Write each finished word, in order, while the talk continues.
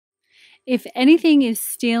If anything is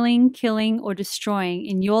stealing, killing, or destroying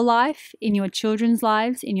in your life, in your children's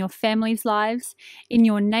lives, in your family's lives, in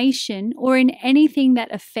your nation, or in anything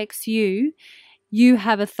that affects you, you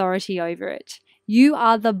have authority over it. You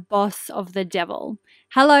are the boss of the devil.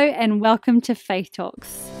 Hello and welcome to Faith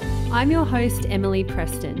Talks. I'm your host, Emily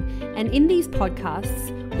Preston, and in these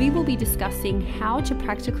podcasts, we will be discussing how to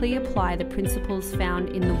practically apply the principles found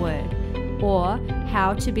in the Word, or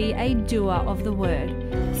how to be a doer of the Word,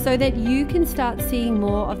 so that you can start seeing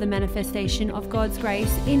more of the manifestation of God's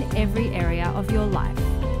grace in every area of your life.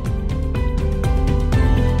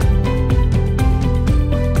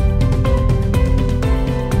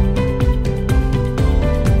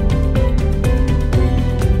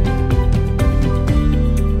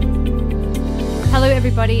 Hello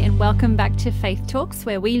everybody and welcome back to Faith Talks,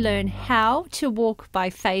 where we learn how to walk by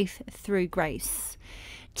faith through grace.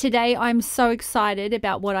 Today I'm so excited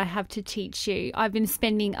about what I have to teach you. I've been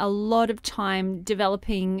spending a lot of time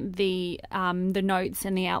developing the notes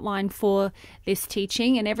and the outline for this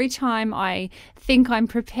teaching, and every time I think I'm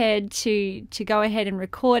prepared to go ahead and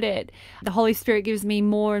record it, the Holy Spirit gives me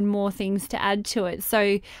more and more things to add to it.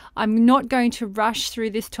 So I'm not going to rush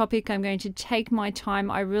through this topic. I'm going to take my time.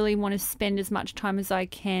 I really want to spend as much time as I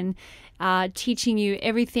can teaching you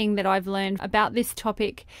everything that I've learned about this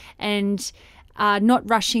topic and not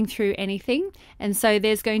rushing through anything. And so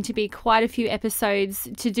there's going to be quite a few episodes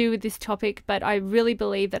to do with this topic, but I really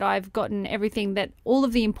believe that I've gotten everything, that all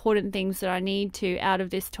of the important things that I need to out of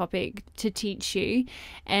this topic to teach you,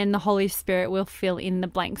 and the Holy Spirit will fill in the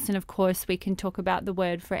blanks. And of course we can talk about the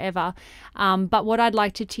Word forever, but what I'd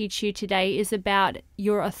like to teach you today is about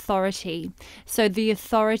your authority. So the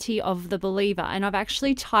authority of the believer. And I've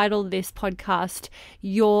actually titled this podcast,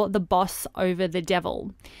 You're the Boss Over the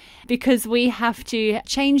Devil, because we have to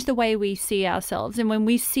change the way we see ourselves. And when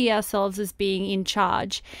we see ourselves as being in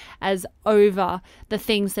charge, as over the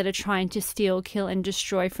things that are trying to steal, kill, and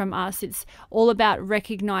destroy from us, it's all about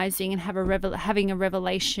recognizing and having a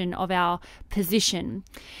revelation of our position.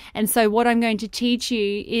 And so what I'm going to teach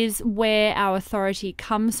you is where our authority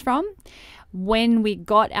comes from, when we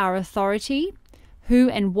got our authority, who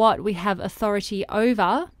and what we have authority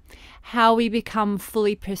over, how we become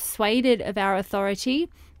fully persuaded of our authority,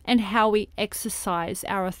 and how we exercise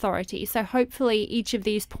our authority. So hopefully each of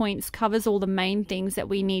these points covers all the main things that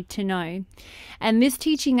we need to know. And this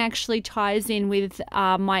teaching actually ties in with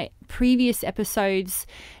my previous episodes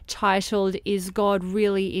titled, Is God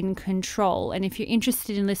Really in Control? And if you're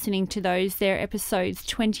interested in listening to those, they're episodes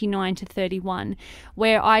 29 to 31,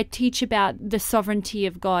 where I teach about the sovereignty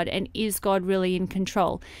of God and is God really in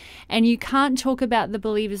control? And you can't talk about the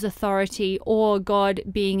believer's authority or God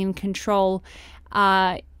being in control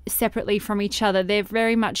separately from each other. They're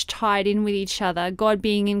very much tied in with each other, God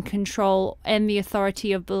being in control and the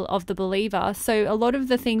authority of the believer. So a lot of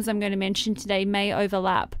the things I'm going to mention today may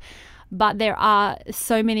overlap, but there are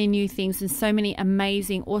so many new things and so many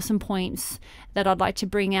amazing, awesome points that I'd like to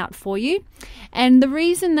bring out for you. And the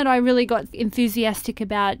reason that I really got enthusiastic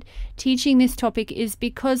about teaching this topic is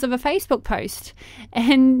because of a Facebook post.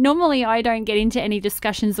 And normally I don't get into any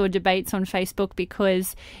discussions or debates on Facebook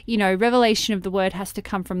because, revelation of the Word has to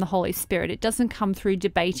come from the Holy Spirit. It doesn't come through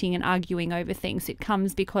debating and arguing over things. It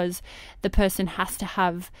comes because the person has to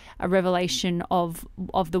have a revelation of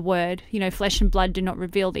the Word. Flesh and blood do not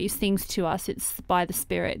reveal these things to us. It's by the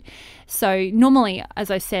Spirit. So normally, as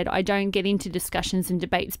I said, I don't get into discussions and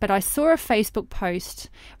debates, but I saw a Facebook post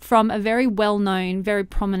from a very well-known, very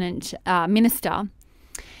prominent minister,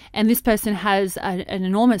 and this person has an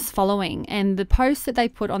enormous following, and the post that they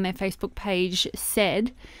put on their Facebook page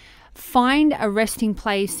said, "Find a resting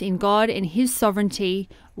place in God and His sovereignty.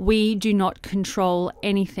 We do not control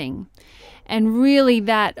anything." And really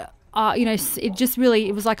that,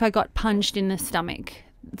 it was like I got punched in the stomach.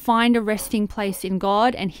 Find a resting place in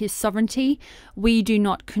God and His sovereignty. We do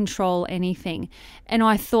not control anything. And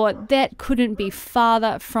I thought that couldn't be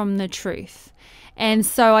farther from the truth. And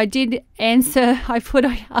so I did answer. I put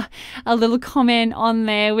a little comment on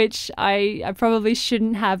there, which I probably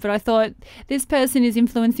shouldn't have, but I thought this person is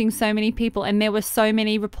influencing so many people. And there were so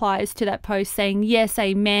many replies to that post saying, yes,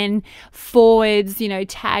 amen, forwards,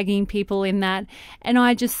 tagging people in that. And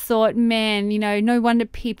I just thought, man, no wonder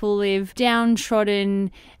people live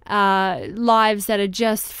downtrodden lives that are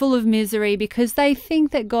just full of misery because they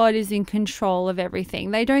think that God is in control of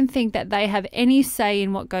everything. They don't think that they have any say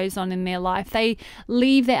in what goes on in their life. They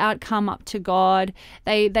leave the outcome up to God.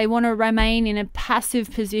 They want to remain in a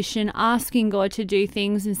passive position, asking God to do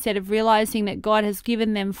things instead of realizing that God has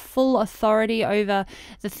given them full authority over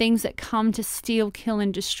the things that come to steal, kill,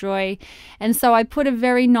 and destroy. And so I put a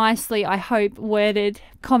very nicely, I hope, worded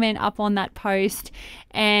comment up on that post,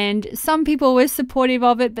 and some people were supportive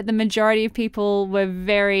of it, but the majority of people were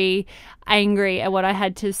very angry at what I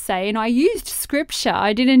had to say. And I used scripture.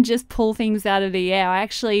 I didn't just pull things out of the air. I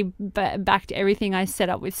actually backed everything I set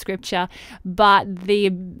up with scripture, but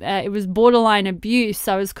it was borderline abuse.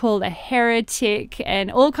 I was called a heretic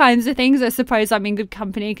and all kinds of things. I suppose I'm in good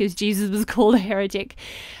company because Jesus was called a heretic.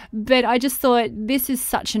 But I just thought this is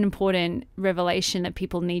such an important revelation that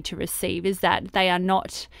people need to receive, is that they are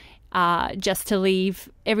not just to leave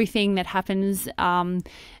everything that happens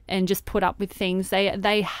and just put up with things.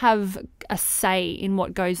 They have a say in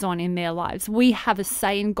what goes on in their lives. We have a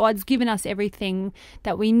say, and God's given us everything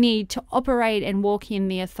that we need to operate and walk in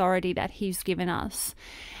the authority that He's given us.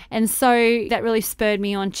 And so that really spurred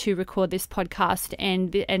me on to record this podcast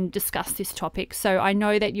and discuss this topic. So I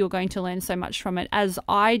know that you're going to learn so much from it, as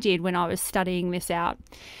I did when I was studying this out.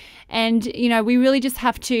 And, we really just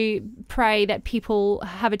have to pray that people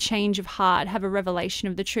have a change of heart, have a revelation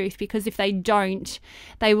of the truth, because if they don't,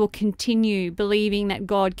 they will continue believing that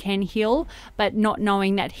God can heal, but not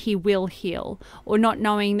knowing that He will heal, or not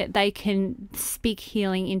knowing that they can speak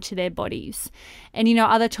healing into their bodies. And,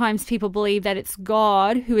 other times people believe that it's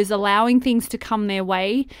God who is allowing things to come their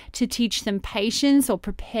way to teach them patience or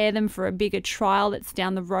prepare them for a bigger trial that's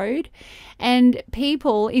down the road. And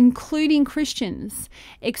people, including Christians,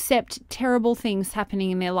 accept terrible things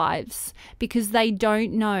happening in their lives because they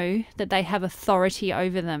don't know that they have authority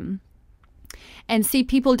over them. And see,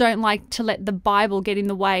 people don't like to let the Bible get in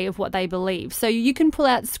the way of what they believe. So you can pull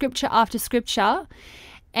out scripture after scripture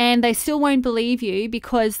and they still won't believe you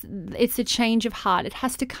because it's a change of heart. It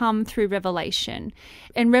has to come through revelation.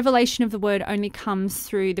 And revelation of the word only comes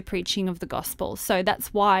through the preaching of the gospel. So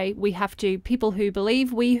that's why we have to,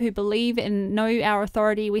 we who believe and know our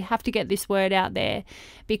authority, we have to get this word out there,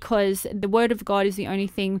 because the word of God is the only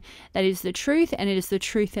thing that is the truth, and it is the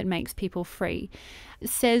truth that makes people free. It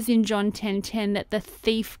says in John 10:10 that the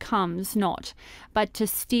thief comes not, but to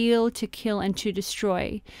steal, to kill, and to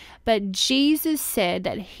destroy. But Jesus said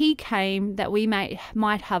that He came that we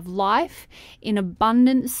might have life in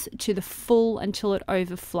abundance to the full until it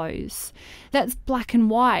overflows. That's black and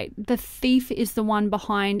white. The thief is the one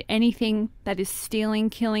behind anything that is stealing,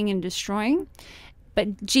 killing, and destroying.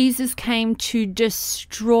 But Jesus came to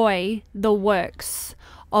destroy the works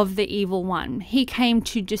of the evil one. He came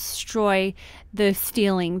to destroy the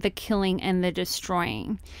stealing, the killing, and the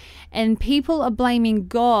destroying. And people are blaming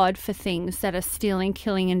God for things that are stealing,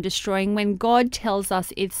 killing, and destroying when God tells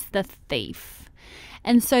us it's the thief.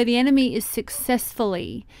 And so the enemy is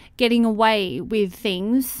successfully getting away with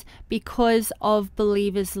things because of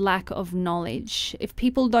believers' lack of knowledge. If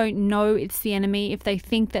people don't know it's the enemy, if they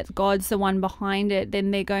think that God's the one behind it, then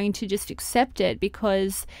they're going to just accept it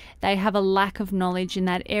because they have a lack of knowledge in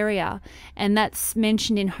that area. And that's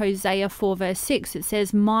mentioned in Hosea 4 verse 6. It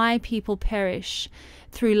says, "My people perish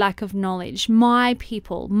through lack of knowledge." My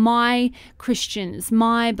people, my Christians,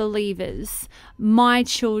 my believers, my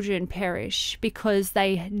children perish because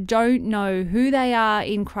they don't know who they are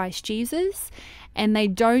in Christ Jesus, and they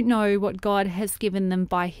don't know what God has given them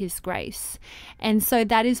by His grace. And so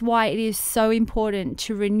that is why it is so important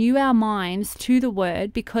to renew our minds to the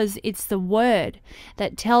Word, because it's the Word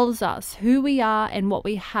that tells us who we are and what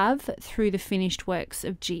we have through the finished works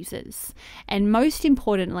of Jesus. And most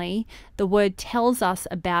importantly, the Word tells us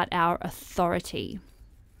about our authority.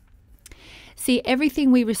 See,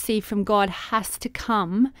 everything we receive from God has to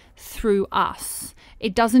come through us.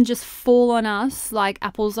 It doesn't just fall on us like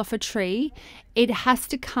apples off a tree. It has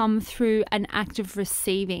to come through an act of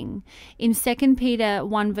receiving. In 2 Peter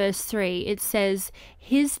 1 verse 3, it says,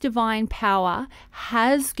 "His divine power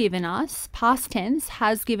has given us," past tense,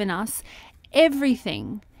 has given us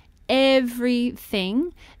everything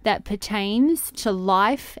that pertains to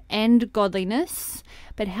life and godliness.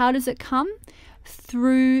 But how does it come?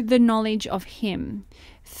 Through the knowledge of Him,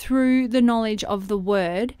 through the knowledge of the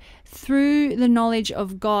Word, through the knowledge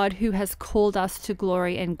of God who has called us to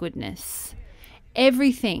glory and goodness.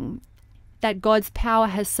 Everything that God's power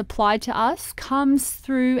has supplied to us comes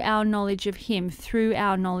through our knowledge of Him, through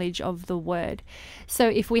our knowledge of the Word. So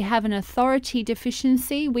if we have an authority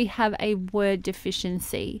deficiency, we have a word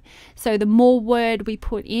deficiency. So the more word we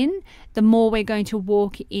put in, the more we're going to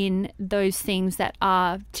walk in those things that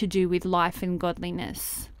are to do with life and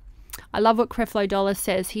godliness. I love what Creflo Dollar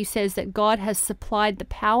says. He says that God has supplied the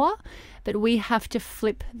power, but we have to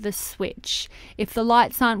flip the switch. If the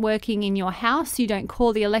lights aren't working in your house, you don't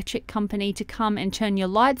call the electric company to come and turn your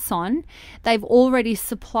lights on. They've already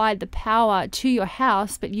supplied the power to your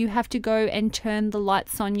house, but you have to go and turn the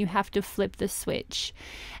lights on. You have to flip the switch.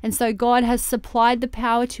 And so God has supplied the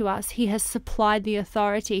power to us. He has supplied the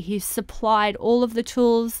authority. He's supplied all of the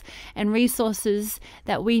tools and resources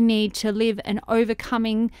that we need to live an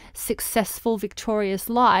overcoming, successful, victorious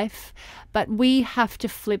life. But we have to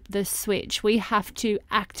flip the switch. We have to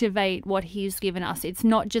activate what He's given us. It's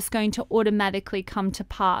not just going to automatically come to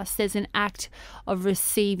pass. There's an act of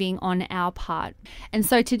receiving on our part. And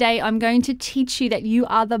so today I'm going to teach you that you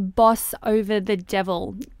are the boss over the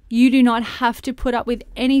devil. You do not have to put up with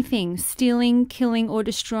anything stealing, killing, or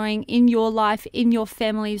destroying in your life, in your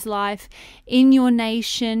family's life, in your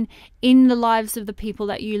nation, in the lives of the people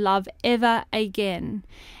that you love ever again.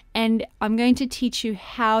 And I'm going to teach you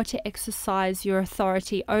how to exercise your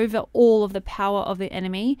authority over all of the power of the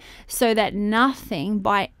enemy so that nothing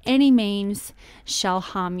by any means shall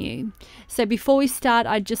harm you. So before we start,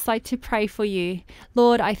 I'd just like to pray for you.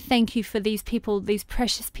 Lord, I thank you for these people, these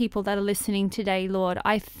precious people that are listening today, Lord.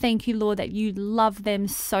 I thank you, Lord, that you love them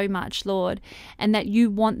so much, Lord, and that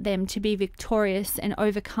you want them to be victorious and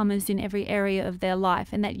overcomers in every area of their life,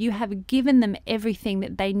 and that you have given them everything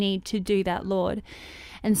that they need to do that, Lord.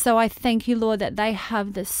 And so I thank you, Lord, that they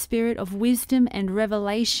have the spirit of wisdom and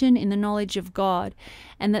revelation in the knowledge of God,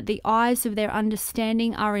 and that the eyes of their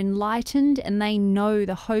understanding are enlightened, and they know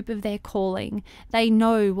the hope of their calling. They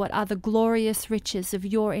know what are the glorious riches of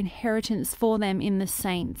your inheritance for them in the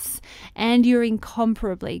saints, and your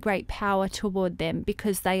incomparably great power toward them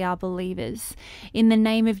because they are believers. In the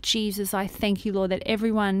name of Jesus, I thank you, Lord, that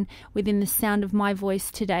everyone within the sound of my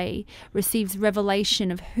voice today receives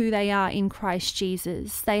revelation of who they are in Christ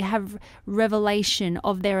Jesus. They have revelation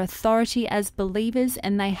of their authority as believers,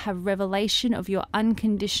 and they have revelation of your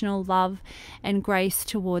unconditional love and grace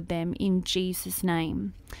toward them in Jesus'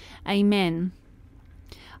 name. Amen.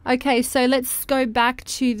 Okay, so let's go back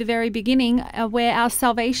to the very beginning where our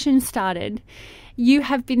salvation started. You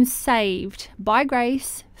have been saved by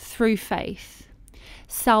grace through faith.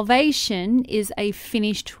 Salvation is a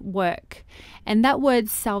finished work, and that word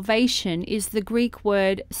salvation is the Greek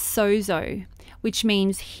word sozo, which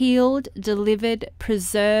means healed, delivered,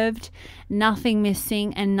 preserved, nothing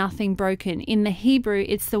missing and nothing broken. In the Hebrew,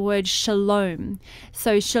 it's the word shalom.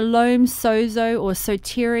 So shalom, sozo, or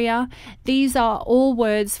soteria, these are all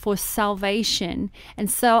words for salvation. And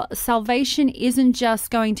so salvation isn't just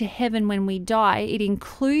going to heaven when we die. It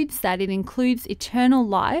includes that. It includes eternal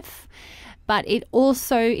life. But it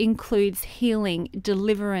also includes healing,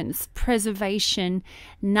 deliverance, preservation,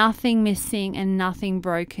 nothing missing and nothing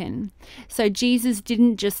broken. So Jesus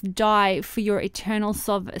didn't just die for your eternal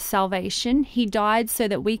salvation. He died so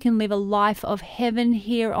that we can live a life of heaven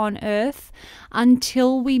here on earth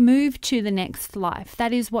until we move to the next life.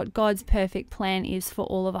 That is what God's perfect plan is for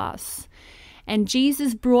all of us. And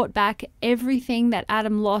Jesus brought back everything that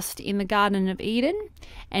Adam lost in the Garden of Eden,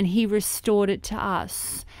 and He restored it to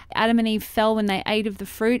us. Adam and Eve fell when they ate of the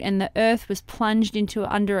fruit, and the earth was plunged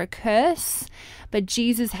under a curse. But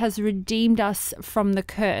Jesus has redeemed us from the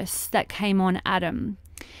curse that came on Adam,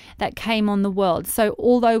 that came on the world. So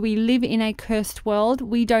although we live in a cursed world,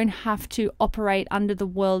 we don't have to operate under the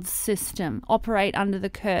world's system, operate under the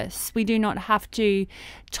curse. We do not have to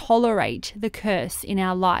tolerate the curse in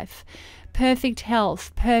our life. Perfect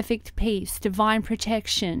health, perfect peace, divine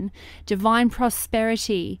protection, divine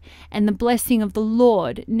prosperity, and the blessing of the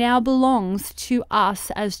Lord now belongs to us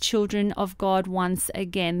as children of God once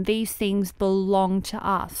again. These things belong to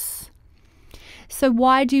us. So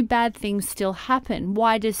why do bad things still happen?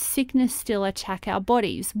 Why does sickness still attack our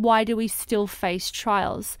bodies? Why do we still face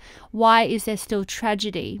trials? Why is there still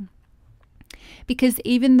tragedy? Because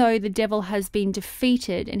even though the devil has been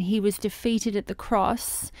defeated, and he was defeated at the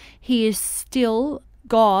cross, he is still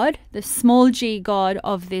God, the small g God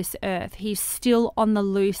of this earth. He's still on the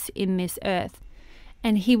loose in this earth.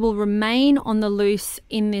 And he will remain on the loose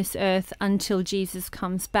in this earth until Jesus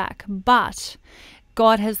comes back. But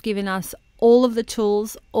God has given us all of the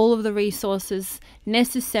tools, all of the resources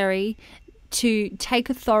necessary to take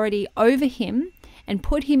authority over him and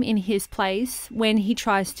put him in his place when he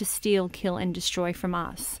tries to steal, kill, and destroy from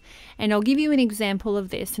us. And I'll give you an example of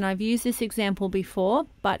this, and I've used this example before,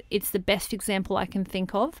 but it's the best example I can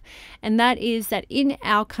think of, and that is that in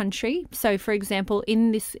our country, so for example,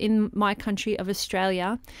 in my country of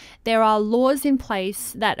Australia, there are laws in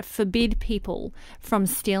place that forbid people from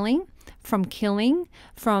stealing, from killing,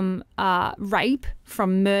 from rape,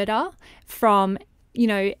 from murder, from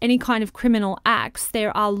any kind of criminal acts,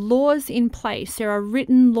 there are laws in place. There are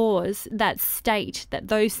written laws that state that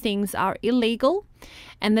those things are illegal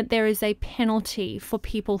and that there is a penalty for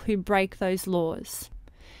people who break those laws.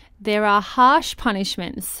 There are harsh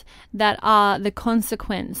punishments that are the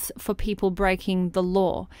consequence for people breaking the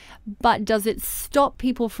law. But does it stop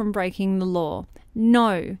people from breaking the law?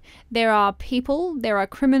 No. There are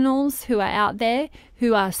criminals who are out there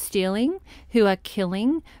who are stealing, who are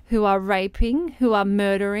killing, who are raping, who are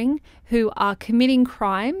murdering, who are committing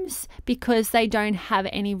crimes because they don't have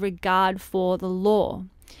any regard for the law.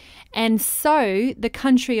 And so the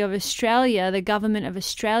country of Australia, the government of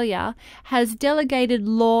Australia, has delegated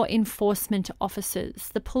law enforcement officers,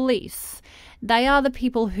 the police. They are the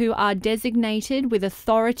people who are designated with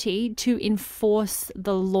authority to enforce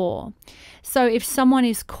the law. So if someone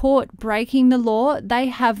is caught breaking the law, they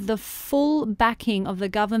have the full backing of the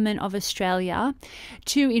government of Australia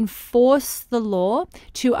to enforce the law,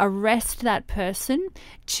 to arrest that person,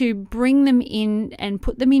 to bring them in and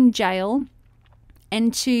put them in jail,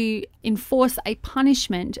 and to enforce a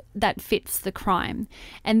punishment that fits the crime.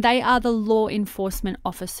 And they are the law enforcement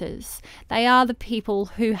officers. They are the people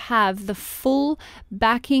who have the full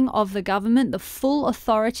backing of the government, the full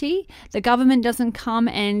authority. The government doesn't come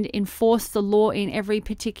and enforce the law in every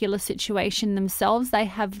particular situation themselves. They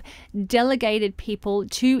have delegated people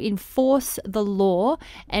to enforce the law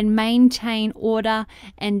and maintain order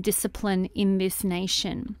and discipline in this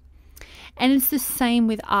nation. And it's the same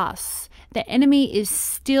with us. The enemy is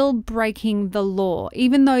still breaking the law,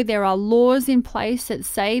 even though there are laws in place that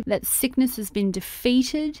say that sickness has been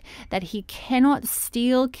defeated, that he cannot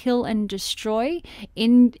steal, kill, and destroy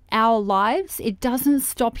in our lives. It doesn't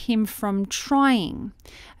stop him from trying.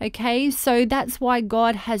 Okay, so that's why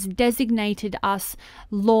God has designated us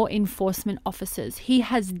law enforcement officers. He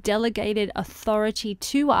has delegated authority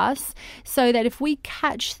to us so that if we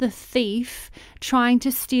catch the thief trying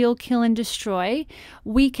to steal, kill, and destroy,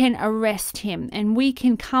 we can arrest him and we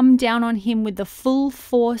can come down on him with the full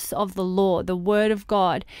force of the law, the word of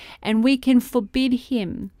God, and we can forbid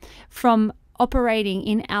him from operating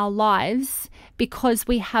in our lives because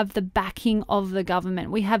we have the backing of the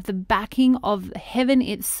government. We have the backing of heaven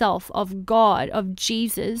itself, of God, of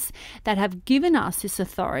Jesus, that have given us this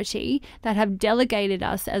authority, that have delegated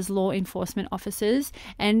us as law enforcement officers,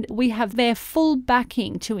 and we have their full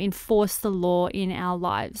backing to enforce the law in our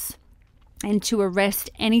lives and to arrest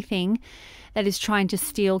anything that is trying to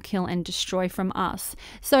steal, kill, and destroy from us.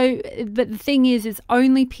 So, but the thing is, it's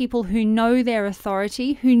only people who know their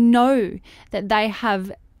authority, who know that they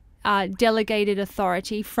have delegated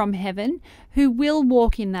authority from heaven, who will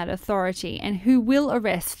walk in that authority and who will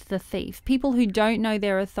arrest the thief. People who don't know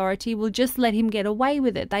their authority will just let him get away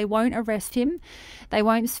with it. They won't arrest him. They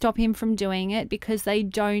won't stop him from doing it because they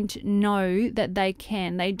don't know that they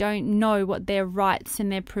can. They don't know what their rights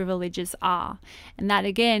and their privileges are. And that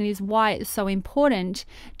again is why it's so important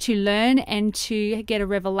to learn and to get a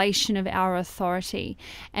revelation of our authority.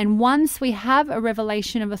 And once we have a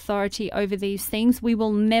revelation of authority over these things, we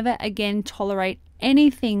will never again tolerate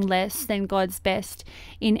anything less than God's best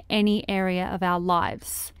in any area of our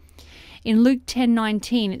lives. In Luke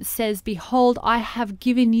 10:19, it says, "Behold, I have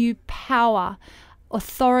given you power,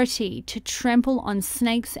 authority to trample on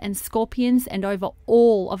snakes and scorpions and over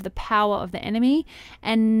all of the power of the enemy,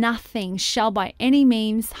 and nothing shall by any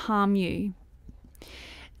means harm you."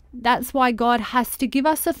 That's why God has to give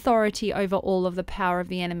us authority over all of the power of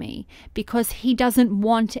the enemy, because he doesn't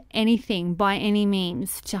want anything by any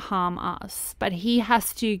means to harm us, but he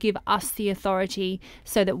has to give us the authority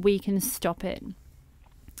so that we can stop it.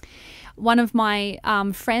 One of my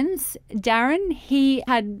friends, Darren, he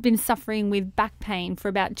had been suffering with back pain for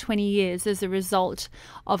about 20 years as a result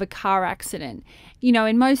of a car accident. You know,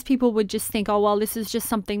 and most people would just think, oh, well, this is just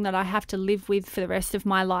something that I have to live with for the rest of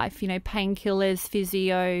my life. You know, painkillers,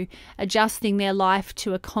 physio, adjusting their life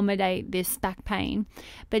to accommodate this back pain.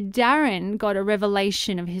 But Darren got a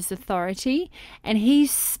revelation of his authority, and he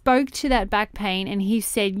spoke to that back pain and he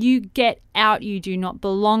said, "You get out, you do not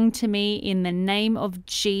belong to me, in the name of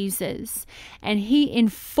Jesus." And he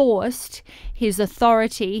enforced his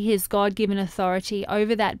authority, his God-given authority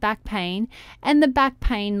over that back pain, and the back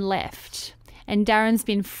pain left. And Darren's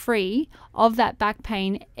been free of that back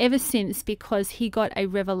pain ever since because he got a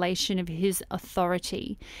revelation of his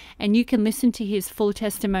authority. And you can listen to his full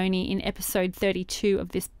testimony in episode 32 of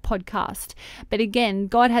this podcast. But again,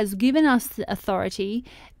 God has given us the authority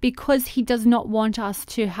because he does not want us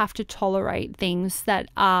to have to tolerate things that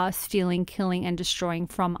are stealing, killing, and destroying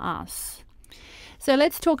from us. So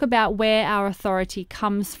let's talk about where our authority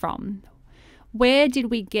comes from. Where did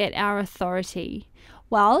we get our authority?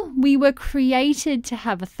 Well, we were created to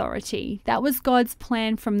have authority. That was God's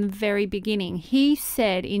plan from the very beginning. He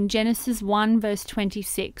said in Genesis 1 verse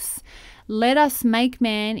 26, "Let us make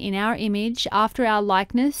man in our image, after our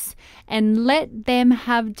likeness, and let them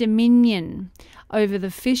have dominion over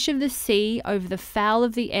the fish of the sea, over the fowl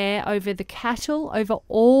of the air, over the cattle, over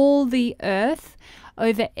all the earth,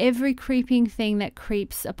 over every creeping thing that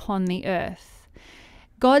creeps upon the earth."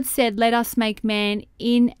 God said, "Let us make man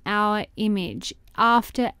in our image,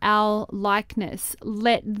 after our likeness.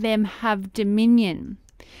 Let them have dominion."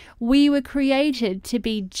 We were created to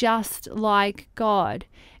be just like God.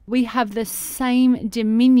 We have the same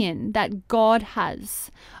dominion that God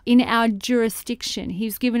has in our jurisdiction.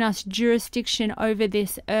 He's given us jurisdiction over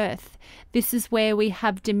this earth. This is where we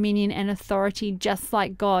have dominion and authority, just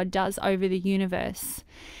like God does over the universe.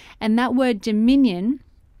 And that word dominion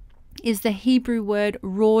is the Hebrew word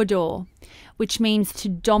rodor, which means to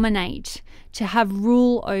dominate, to have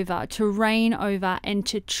rule over, to reign over, and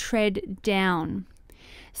to tread down.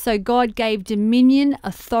 So God gave dominion,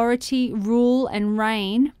 authority, rule, and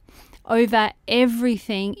reign over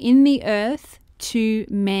everything in the earth to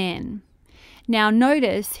man. Now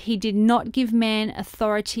notice, he did not give man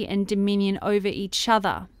authority and dominion over each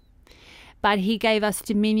other, but he gave us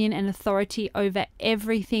dominion and authority over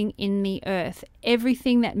everything in the earth.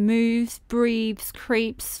 Everything that moves, breathes,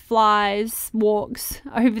 creeps, flies, walks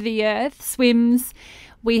over the earth, swims,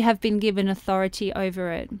 we have been given authority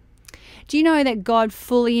over it. Do you know that God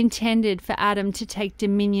fully intended for Adam to take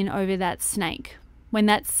dominion over that snake? When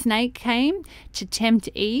that snake came to tempt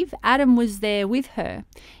Eve, Adam was there with her.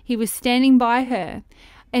 He was standing by her.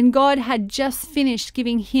 And God had just finished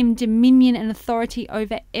giving him dominion and authority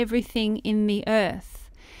over everything in the earth.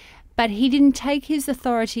 But he didn't take his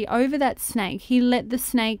authority over that snake. He let the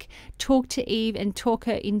snake talk to Eve and talk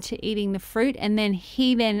her into eating the fruit. And then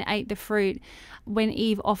he ate the fruit when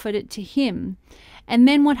Eve offered it to him. And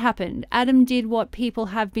then what happened? Adam did what people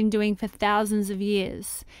have been doing for thousands of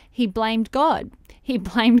years. He blamed God. He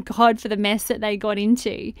blamed God for the mess that they got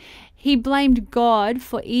into. He blamed God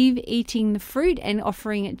for Eve eating the fruit and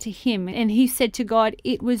offering it to him. And he said to God,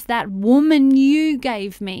 "It was that woman you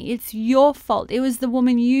gave me. It's your fault. It was the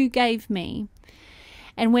woman you gave me."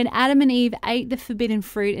 And when Adam and Eve ate the forbidden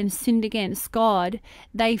fruit and sinned against God,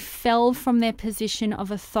 they fell from their position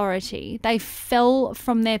of authority. They fell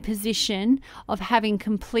from their position of having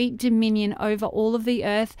complete dominion over all of the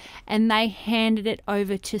earth, and they handed it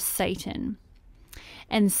over to Satan.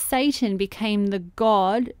 And Satan became the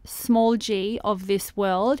God, small g, of this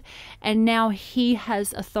world, and now he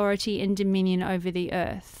has authority and dominion over the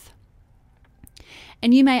earth.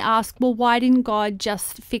 And you may ask, well, why didn't God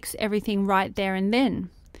just fix everything right there and then?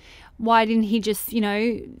 Why didn't he just,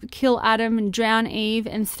 kill Adam and drown Eve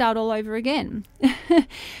and start all over again?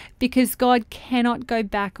 Because God cannot go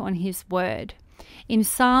back on his word. In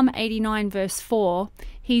Psalm 89 verse 4,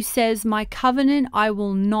 he says, "My covenant I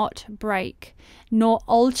will not break, nor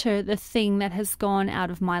alter the thing that has gone out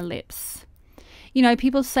of my lips."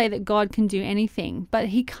 People say that God can do anything, but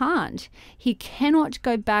he can't. He cannot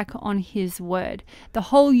go back on his word. The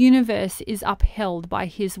whole universe is upheld by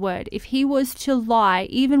his word. If he was to lie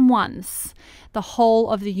even once, the whole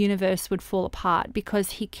of the universe would fall apart,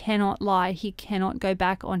 because he cannot lie. He cannot go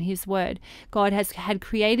back on his word. God had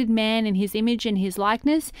created man in his image and his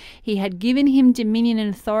likeness. He had given him dominion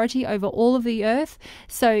and authority over all of the earth.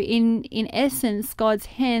 So in essence, God's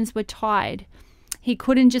hands were tied. He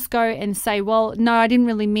couldn't just go and say, "Well, no, I didn't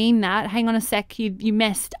really mean that. Hang on a sec, you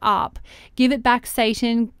messed up. Give it back,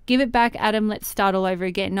 Satan. Give it back, Adam. Let's start all over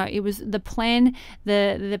again." No, it was the plan.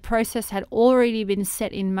 The process had already been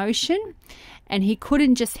set in motion, and he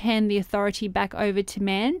couldn't just hand the authority back over to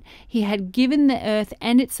man. He had given the earth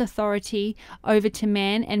and its authority over to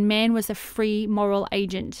man, and man was a free moral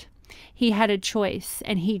agent. He had a choice,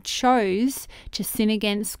 and he chose to sin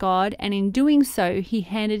against God, and in doing so, he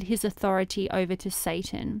handed his authority over to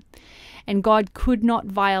Satan. And God could not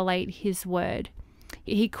violate his word.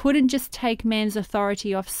 He couldn't just take man's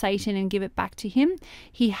authority off Satan and give it back to him.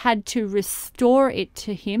 He had to restore it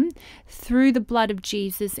to him through the blood of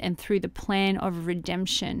Jesus and through the plan of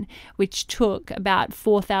redemption, which took about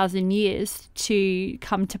 4,000 years to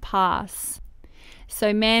come to pass.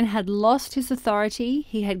 So man had lost his authority.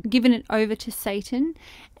 He had given it over to Satan,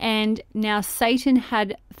 and now Satan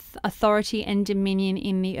had authority and dominion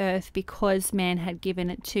in the earth because man had given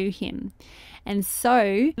it to him. And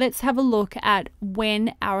so let's have a look at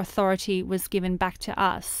when our authority was given back to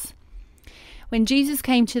us. When Jesus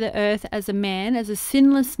came to the earth as a man, as a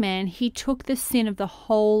sinless man, he took the sin of the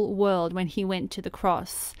whole world when he went to the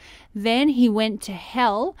cross. Then he went to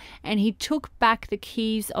hell and he took back the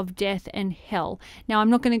keys of death and hell. Now, I'm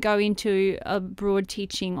not going to go into a broad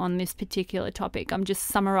teaching on this particular topic. I'm just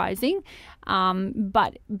summarizing.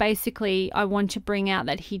 But basically, I want to bring out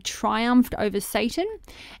that he triumphed over Satan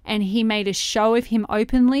and he made a show of him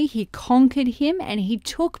openly. He conquered him and he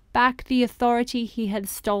took back the authority he had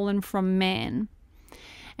stolen from man.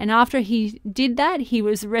 And after he did that, he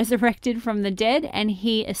was resurrected from the dead and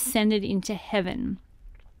he ascended into heaven.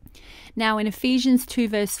 Now in Ephesians 2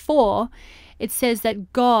 verse 4, it says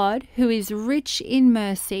that God, who is rich in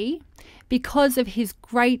mercy, because of his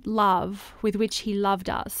great love with which he loved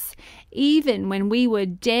us, even when we were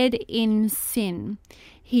dead in sin,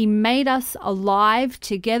 he made us alive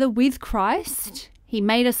together with Christ. He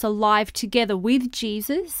made us alive together with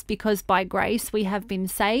Jesus, because by grace we have been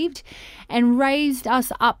saved, and raised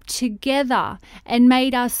us up together and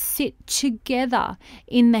made us sit together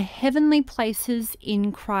in the heavenly places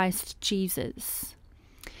in Christ Jesus.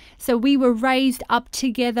 So we were raised up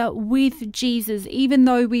together with Jesus, even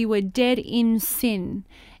though we were dead in sin,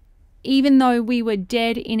 even though we were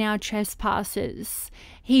dead in our trespasses.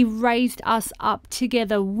 He raised us up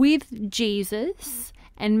together with Jesus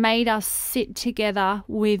and made us sit together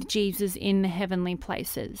with Jesus in the heavenly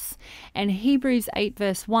places. And Hebrews 8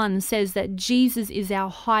 verse 1 says that Jesus is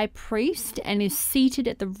our high priest and is seated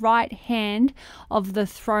at the right hand of the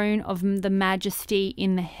throne of the majesty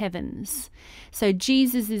in the heavens. So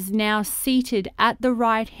Jesus is now seated at the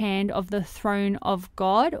right hand of the throne of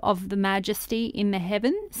God, of the majesty in the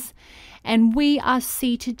heavens, and we are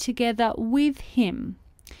seated together with him.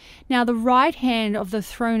 Now, the right hand of the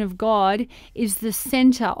throne of God is the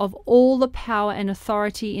center of all the power and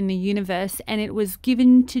authority in the universe, and it was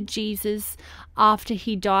given to Jesus after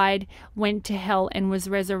he died, went to hell, and was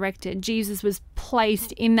resurrected. Jesus was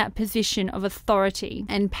placed in that position of authority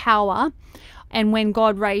and power. And when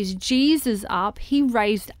God raised Jesus up, he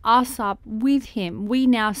raised us up with him. We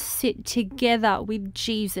now sit together with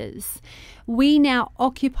Jesus. We now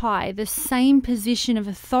occupy the same position of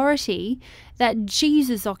authority that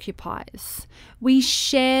Jesus occupies. We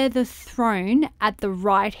share the throne at the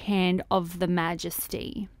right hand of the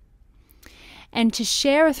majesty. And to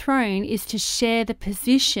share a throne is to share the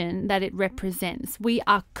position that it represents. We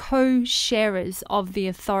are co-sharers of the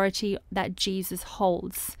authority that Jesus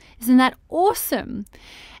holds. Isn't that awesome?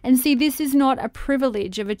 And see, this is not a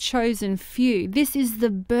privilege of a chosen few. This is the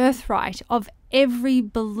birthright of every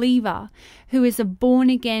believer who is a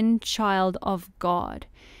born-again child of God.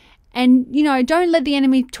 And, don't let the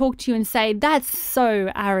enemy talk to you and say, that's so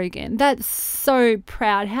arrogant, that's so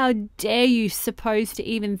proud. How dare you suppose to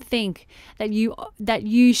even think that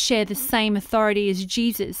you share the same authority as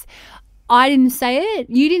Jesus? I didn't say it.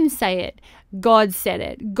 You didn't say it. God said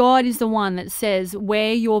it. God is the one that says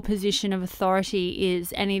where your position of authority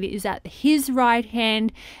is, and it is at his right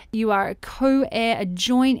hand. You are a co-heir, a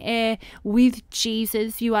joint heir with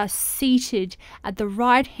Jesus. You are seated at the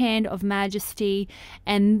right hand of majesty,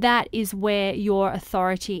 and that is where your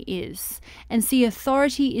authority is. And see,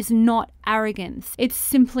 authority is not arrogance. It's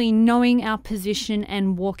simply knowing our position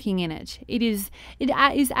and walking in it. It is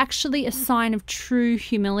actually a sign of true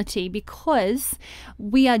humility, because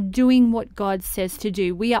we are doing what God says to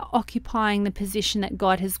do. We are occupying the position that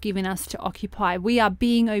God has given us to occupy. We are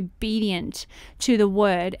being obedient to the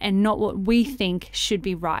word and not what we think should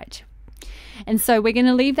be right. And so we're going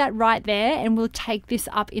to leave that right there, and we'll take this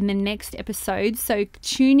up in the next episode. So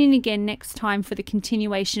tune in again next time for the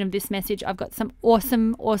continuation of this message. I've got some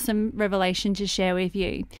awesome revelation to share with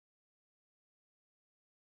you.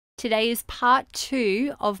 Today is part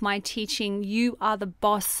 2 of my teaching, You Are the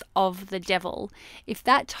Boss of the Devil. If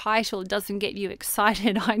that title doesn't get you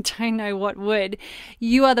excited, I don't know what would.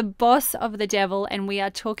 You are the boss of the devil, and we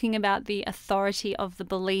are talking about the authority of the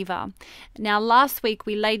believer. Now, last week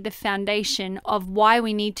we laid the foundation of why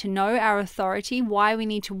we need to know our authority, why we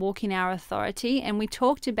need to walk in our authority, and we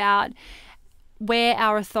talked about where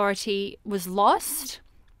our authority was lost.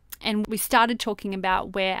 And we started talking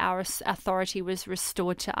about where our authority was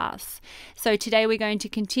restored to us. So today we're going to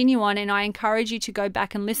continue on, and I encourage you to go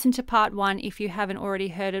back and listen to part 1 if you haven't already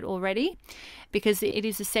heard it already, because it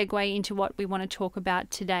is a segue into what we want to talk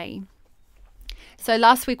about today. So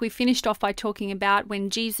last week we finished off by talking about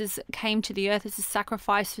when Jesus came to the earth as a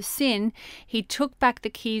sacrifice for sin, he took back the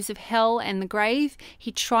keys of hell and the grave.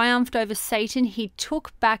 He triumphed over Satan. He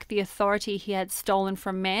took back the authority he had stolen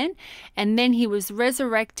from man. And then he was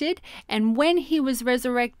resurrected. And when he was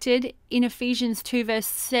resurrected, in Ephesians 2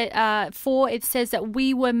 verse 4, it says that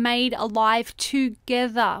we were made alive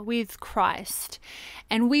together with Christ.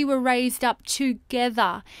 And we were raised up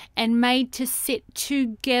together and made to sit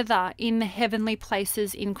together in the heavenly places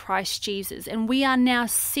places in Christ Jesus. And we are now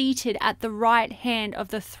seated at the right hand of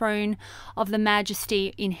the throne of the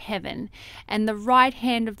majesty in heaven. And the right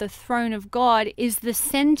hand of the throne of God is the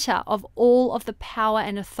center of all of the power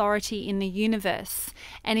and authority in the universe.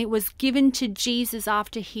 And it was given to Jesus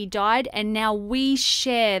after he died. And now we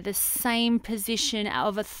share the same position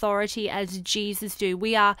of authority as Jesus do.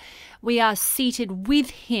 We are seated with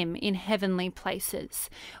him in heavenly places.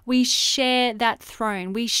 We share that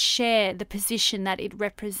throne. We share the position that it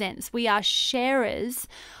represents. We are sharers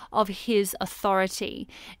of his authority.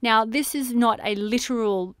 Now, this is not a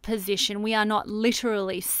literal position. We are not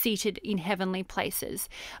literally seated in heavenly places,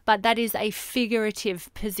 but that is a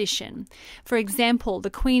figurative position. For example, the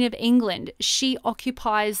Queen of England, she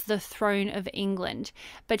occupies the throne of England,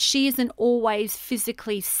 but she isn't always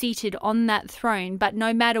physically seated on that throne. But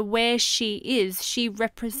no matter where she is, she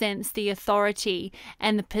represents the authority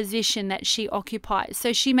and the position that she occupies.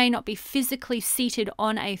 So she may not be physically seated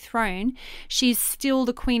on a throne. She's still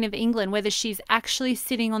the Queen of England, whether she's actually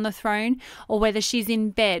sitting on the throne or whether she's in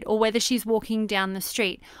bed or whether she's walking down the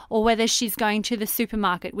street or whether she's going to the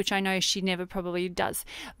supermarket, which I know she never probably does.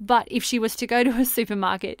 But if she was to go to a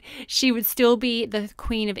supermarket, she would still be the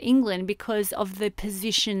Queen of England because of the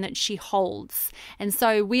position that she holds. And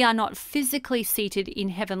so we are not physically seated in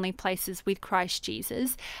heavenly places with Christ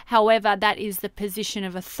Jesus. However, that is the position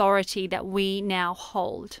of authority that we now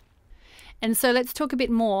hold. And so let's talk a bit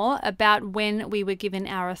more about when we were given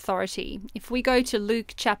our authority. If we go to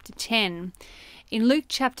Luke chapter 10, in Luke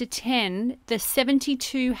chapter 10, the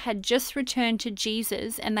 72 had just returned to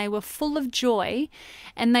Jesus and they were full of joy.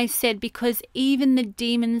 And they said, because even the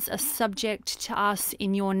demons are subject to us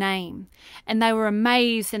in your name. And they were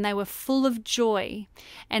amazed and they were full of joy.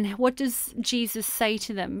 And what does Jesus say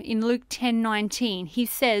to them? In Luke 10:19, he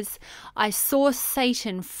says, I saw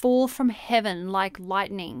Satan fall from heaven like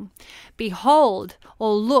lightning. Behold,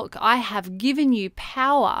 or look, I have given you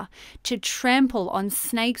power to trample on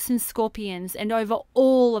snakes and scorpions and over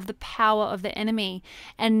all of the power of the enemy,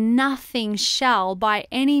 and nothing shall by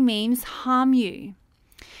any means harm you.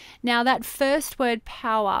 Now that first word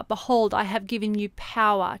power, behold, I have given you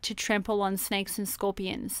power to trample on snakes and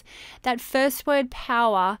scorpions. That first word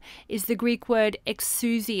power is the Greek word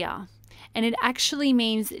exousia. And it actually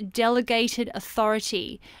means delegated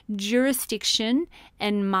authority, jurisdiction,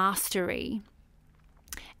 and mastery.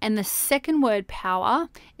 And the second word power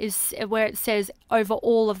is where it says over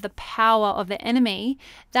all of the power of the enemy.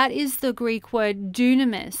 That is the Greek word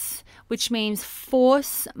dunamis, which means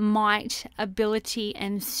force, might, ability,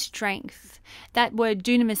 and strength. That word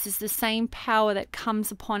dunamis is the same power that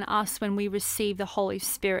comes upon us when we receive the Holy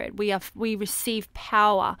Spirit. We receive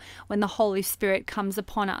power when the Holy Spirit comes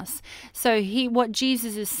upon us. So what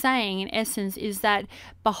Jesus is saying in essence is that,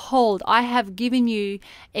 behold, I have given you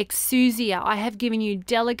exousia, I have given you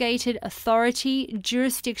delegated authority,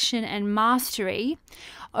 jurisdiction, and mastery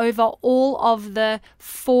over all of the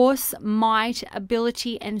force, might,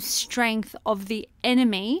 ability, and strength of the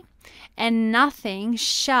enemy, and nothing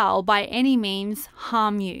shall by any means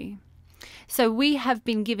harm you. So we have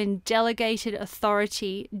been given delegated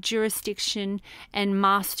authority, jurisdiction, and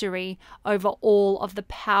mastery over all of the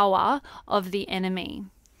power of the enemy.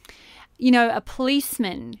 You know, a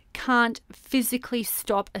policeman can't physically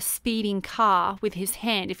stop a speeding car with his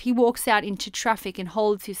hand. If he walks out into traffic and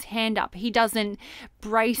holds his hand up, he doesn't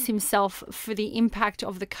brace himself for the impact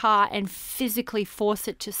of the car and physically force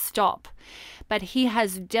it to stop. But he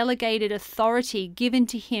has delegated authority given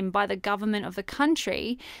to him by the government of the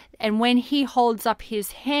country. And when he holds up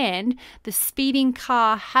his hand, the speeding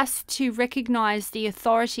car has to recognize the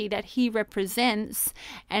authority that he represents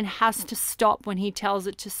and has to stop when he tells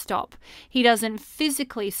it to stop. He doesn't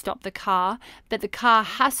physically stop the car, but the car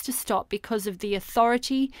has to stop because of the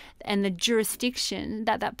authority and the jurisdiction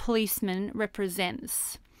that that policeman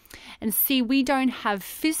represents. And see, we don't have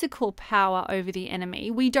physical power over the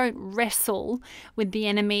enemy. We don't wrestle with the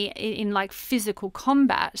enemy in like physical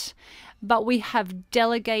combat, but we have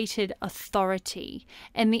delegated authority.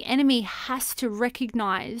 And the enemy has to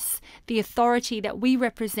recognize the authority that we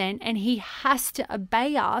represent, and he has to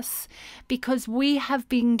obey us because we have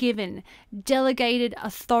been given delegated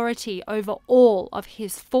authority over all of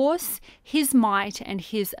his force, his might, and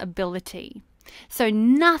his ability. So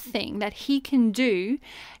nothing that he can do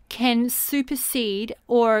can supersede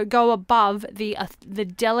or go above the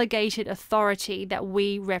delegated authority that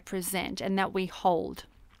we represent and that we hold.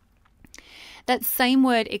 That same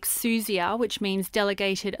word exousia, which means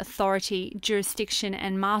delegated authority, jurisdiction,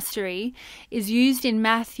 and mastery, is used in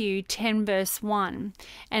Matthew 10 verse 1.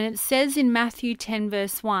 And it says in Matthew 10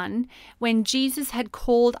 verse 1, when Jesus had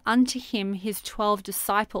called unto him his 12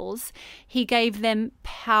 disciples, he gave them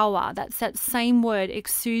power. That's that same word,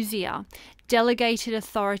 exousia, delegated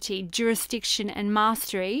authority, jurisdiction, and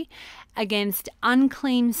mastery against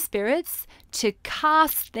unclean spirits, to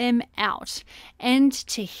cast them out, and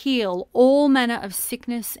to heal all manner of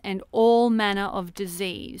sickness and all manner of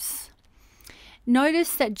disease.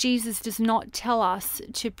 Notice that Jesus does not tell us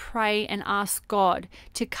to pray and ask God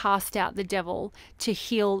to cast out the devil, to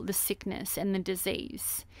heal the sickness and the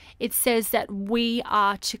disease. It says that we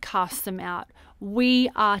are to cast them out. We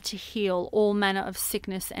are to heal all manner of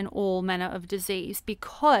sickness and all manner of disease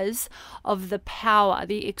because of the power,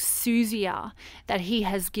 the exousia that he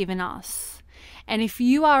has given us. And if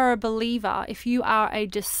you are a believer, if you are a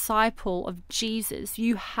disciple of Jesus,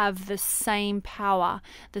 you have the same power,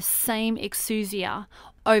 the same exousia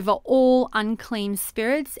over all unclean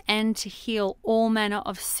spirits, and to heal all manner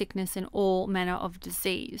of sickness and all manner of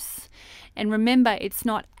disease. And remember, it's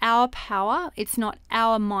not our power, it's not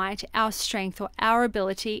our might, our strength, or our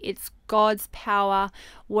ability. It's God's power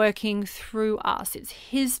working through us. It's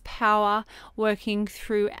his power working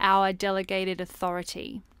through our delegated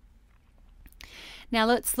authority. Now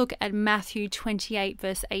let's look at Matthew 28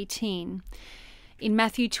 verse 18. In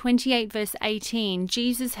Matthew 28 verse 18,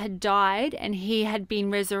 Jesus had died and he had been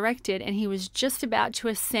resurrected, and he was just about to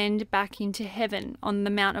ascend back into heaven on the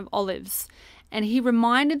Mount of Olives. And he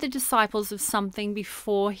reminded the disciples of something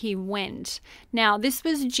before he went. Now, this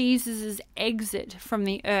was Jesus' exit from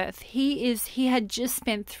the earth. He had just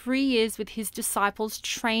spent 3 years with his disciples,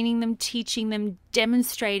 training them, teaching them,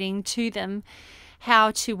 demonstrating to them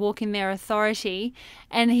how to walk in their authority,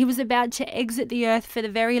 and he was about to exit the earth for the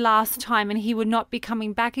very last time, and he would not be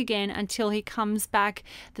coming back again until he comes back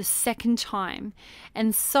the second time.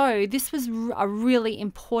 And so this was a really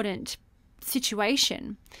important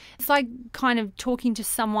situation. It's like kind of talking to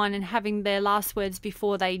someone and having their last words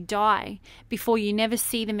before they die, before you never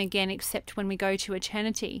see them again except when we go to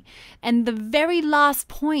eternity. And the very last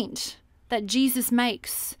point that Jesus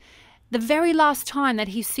makes, the very last time that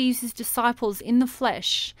he sees his disciples in the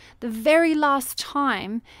flesh, the very last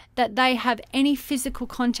time that they have any physical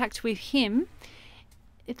contact with him,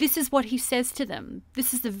 this is what he says to them.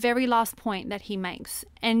 This is the very last point that he makes.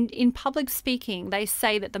 And in public speaking, they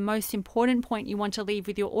say that the most important point you want to leave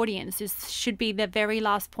with your audience should be the very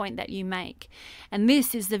last point that you make. And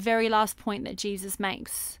this is the very last point that Jesus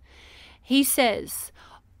makes. He says,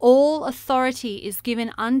 "All authority is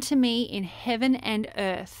given unto me in heaven and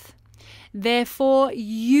earth. Therefore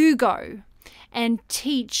you go and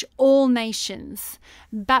teach all nations,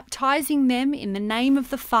 baptizing them in the name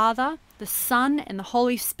of the Father, the Son, and the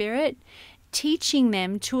Holy Spirit, teaching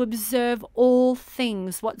them to observe all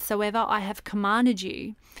things whatsoever I have commanded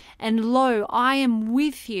you. And lo, I am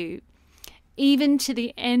with you, even to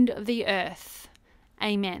the end of the earth.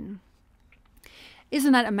 Amen."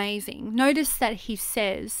 Isn't that amazing? Notice that he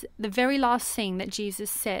says, the very last thing that Jesus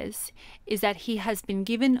says is that he has been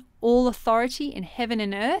given all authority in heaven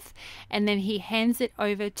and earth, and then he hands it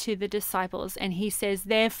over to the disciples, and he says,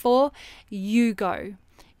 "Therefore, you go.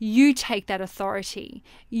 You take that authority.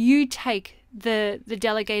 You take the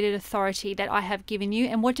delegated authority that I have given you."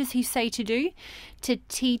 And what does he say to do? To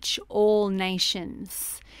teach all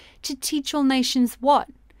nations. To teach all nations what?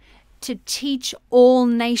 To teach all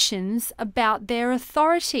nations about their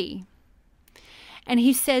authority. And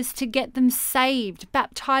he says to get them saved,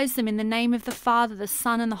 baptize them in the name of the Father, the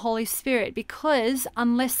Son, and the Holy Spirit, because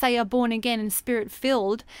unless they are born again and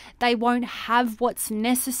spirit-filled, they won't have what's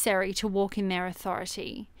necessary to walk in their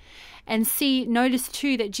authority. And see, notice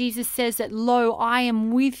too that Jesus says that, "Lo, I am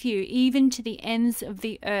with you, even to the ends of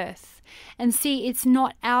the earth." And see, it's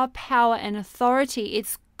not our power and authority,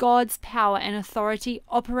 it's God's power and authority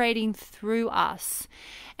operating through us.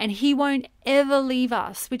 And he won't ever leave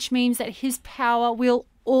us, which means that his power will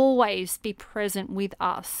always be present with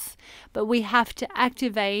us. But we have to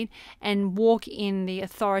activate and walk in the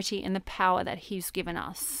authority and the power that he's given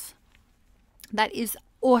us. That is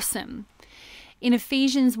awesome. In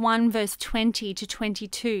Ephesians 1 verse 20 to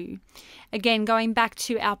 22, again going back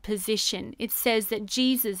to our position, it says that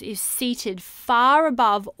Jesus is seated far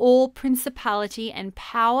above all principality and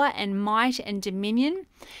power and might and dominion,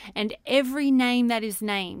 and every name that is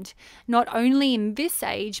named, not only in this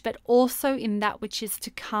age, but also in that which is to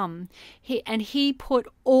come. He put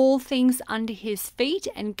all things under his feet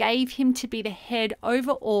and gave him to be the head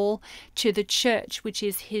over all to the church, which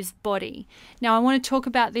is his body. Now I want to talk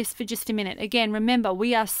about this for just a minute. Again, again, remember,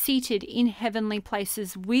 we are seated in heavenly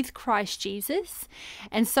places with Christ Jesus.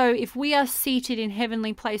 And so if we are seated in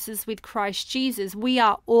heavenly places with Christ Jesus, we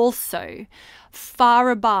are also far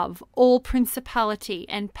above all principality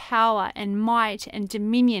and power and might and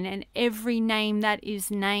dominion and every name that is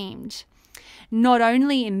named. Not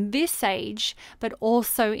only in this age, but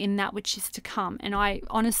also in that which is to come. And I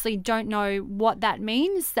honestly don't know what that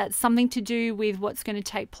means. That's something to do with what's going to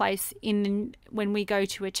take place when we go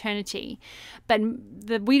to eternity. But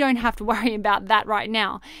we don't have to worry about that right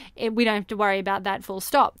now. We don't have to worry about that full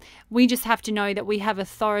stop. We just have to know that we have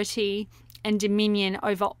authority and dominion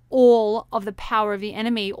over all of the power of the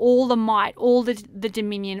enemy, all the might, all the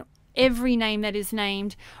dominion, every name that is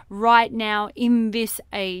named right now in this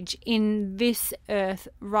age, in this earth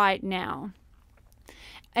right now.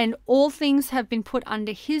 And all things have been put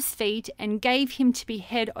under his feet, and gave him to be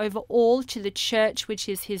head over all to the church, which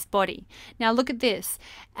is his body. Now look at this.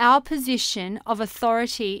 Our position of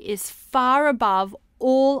authority is far above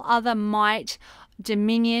all other might,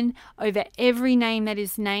 dominion, over every name that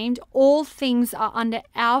is named. All things are under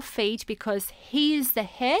our feet because he is the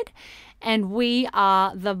head, and we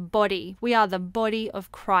are the body. We are the body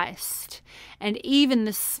of Christ. And even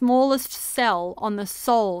the smallest cell on the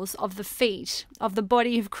soles of the feet of the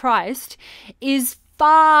body of Christ is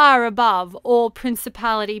far above all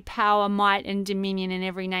principality, power, might, and dominion in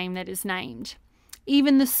every name that is named.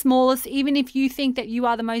 Even the smallest, even if you think that you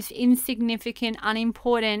are the most insignificant,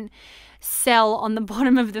 unimportant cell on the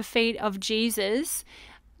bottom of the feet of Jesus,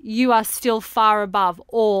 you are still far above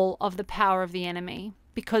all of the power of the enemy,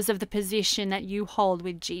 because of the position that you hold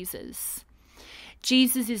with Jesus.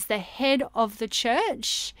 Jesus is the head of the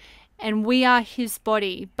church, and we are his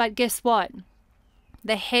body. But guess what?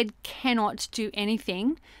 The head cannot do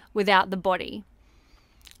anything without the body.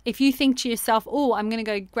 If you think to yourself, oh, I'm going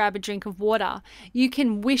to go grab a drink of water, you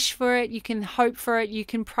can wish for it, you can hope for it, you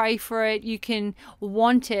can pray for it, you can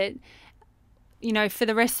want it, for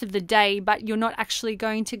the rest of the day, but you're not actually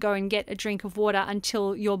going to go and get a drink of water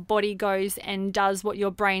until your body goes and does what your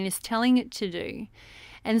brain is telling it to do.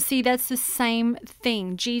 And see, that's the same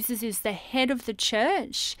thing. Jesus is the head of the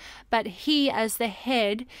church, but he as the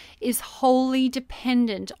head is wholly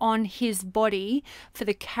dependent on his body for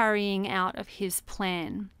the carrying out of his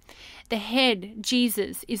plan. The head,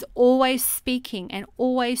 Jesus, is always speaking and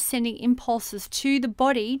always sending impulses to the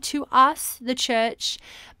body, to us, the church,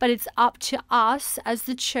 but it's up to us as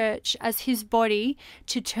the church, as his body,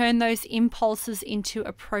 to turn those impulses into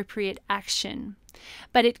appropriate action.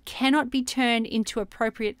 But it cannot be turned into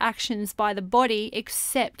appropriate actions by the body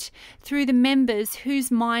except through the members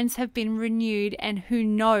whose minds have been renewed and who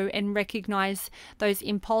know and recognize those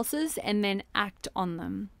impulses and then act on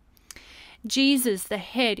them. Jesus, the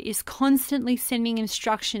head, is constantly sending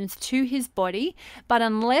instructions to his body, but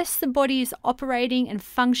unless the body is operating and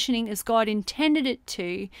functioning as God intended it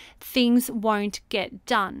to, things won't get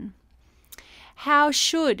done. How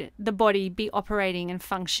should the body be operating and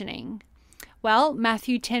functioning? Well,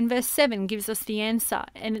 Matthew 10 verse 7 gives us the answer,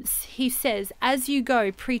 and he says, as you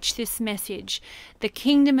go, preach this message. The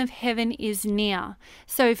kingdom of heaven is near.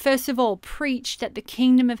 So first of all, preach that the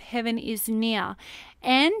kingdom of heaven is near,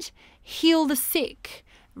 and heal the sick,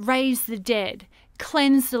 raise the dead,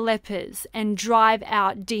 cleanse the lepers, and drive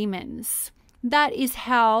out demons. That is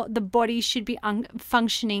how the body should be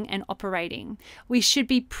functioning and operating. We should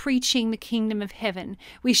be preaching the kingdom of heaven.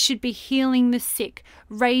 We should be healing the sick,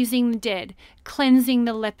 raising the dead, cleansing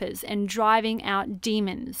the lepers, and driving out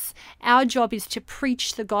demons. Our job is to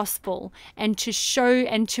preach the gospel and to show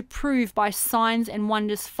and to prove by signs and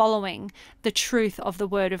wonders following the truth of the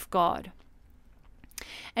word of God.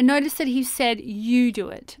 And notice that he said, you do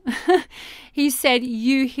it. He said,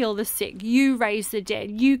 you heal the sick, you raise the dead,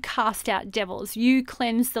 you cast out devils, you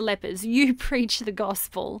cleanse the lepers, you preach the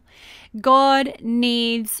gospel. God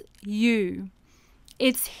needs you.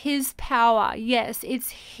 It's his power. Yes, it's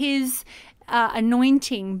his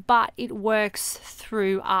anointing, but it works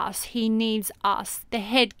through us. He needs us. The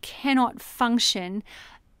head cannot function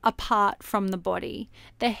apart from the body.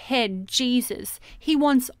 The head, Jesus, he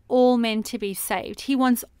wants all men to be saved. He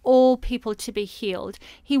wants all people to be healed.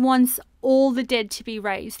 He wants all the dead to be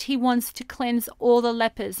raised. He wants to cleanse all the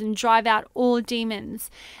lepers and drive out all demons.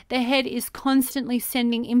 The head is constantly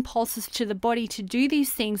sending impulses to the body to do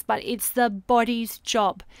these things, but it's the body's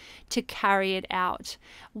job to carry it out.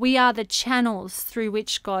 We are the channels through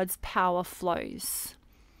which God's power flows.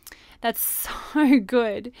 That's so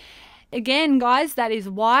good. Again, guys, that is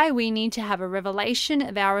why we need to have a revelation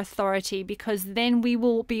of our authority, because then we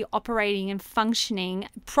will be operating and functioning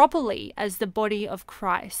properly as the body of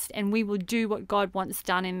Christ, and we will do what God wants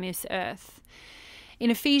done in this earth. In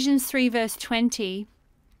Ephesians 3 verse 20,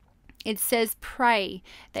 it says, pray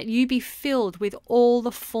that you be filled with all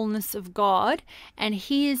the fullness of God, and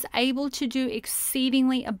He is able to do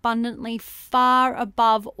exceedingly abundantly, far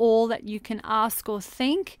above all that you can ask or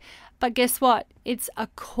think. But guess what? It's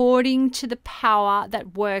according to the power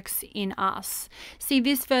that works in us. See,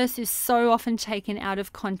 this verse is so often taken out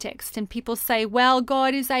of context, and people say, well,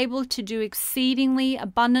 God is able to do exceedingly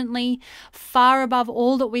abundantly, far above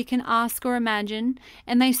all that we can ask or imagine,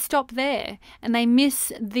 and they stop there, and they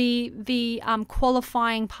miss the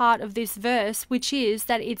qualifying part of this verse, which is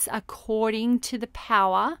that it's according to the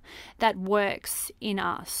power that works in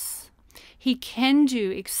us. He can do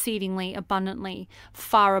exceedingly abundantly,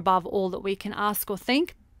 far above all that we can ask or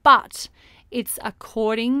think, but it's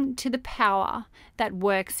according to the power that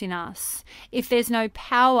works in us. If there's no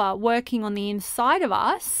power working on the inside of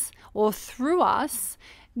us or through us,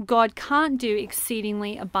 God can't do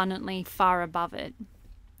exceedingly abundantly, far above it.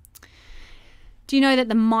 Do you know that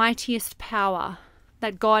the mightiest power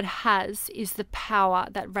that God has is the power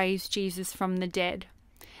that raised Jesus from the dead?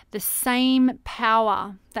 The same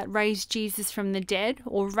power that raised Jesus from the dead,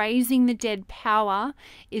 or raising the dead power,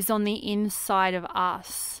 is on the inside of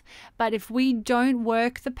us. But if we don't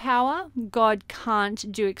work the power, God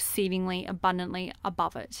can't do exceedingly abundantly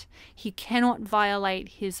above it. He cannot violate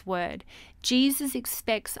His word. Jesus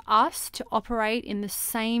expects us to operate in the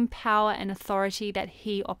same power and authority that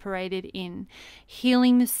He operated in,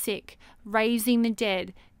 healing the sick, raising the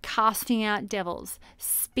dead, casting out devils,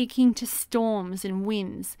 speaking to storms and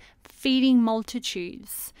winds, feeding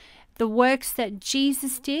multitudes. The works that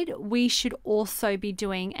Jesus did, we should also be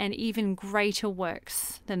doing, and even greater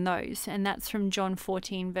works than those. And that's from John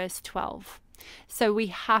 14 verse 12. So we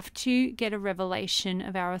have to get a revelation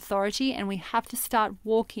of our authority, and we have to start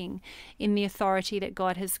walking in the authority that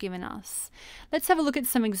God has given us. Let's have a look at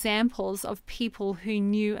some examples of people who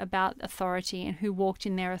knew about authority and who walked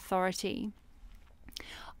in their authority.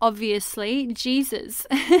 Obviously, Jesus.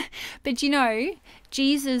 But you know,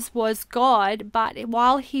 Jesus was God, but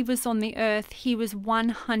while He was on the earth, He was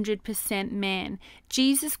 100% man.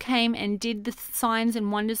 Jesus came and did the signs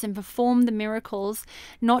and wonders and performed the miracles,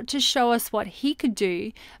 not to show us what He could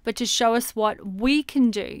do, but to show us what we can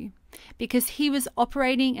do. Because He was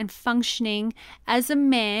operating and functioning as a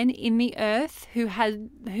man in the earth who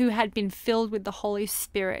had been filled with the Holy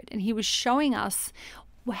Spirit, and He was showing us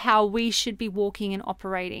how we should be walking and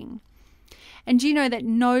operating. And do you know that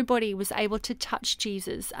nobody was able to touch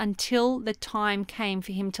Jesus until the time came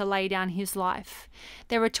for Him to lay down His life?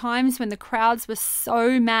 There were times when the crowds were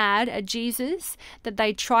so mad at Jesus that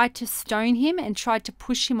they tried to stone Him and tried to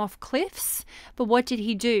push Him off cliffs. But what did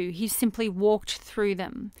He do? He simply walked through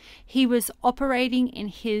them. He was operating in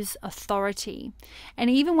His authority.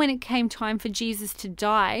 And even when it came time for Jesus to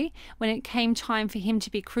die, when it came time for Him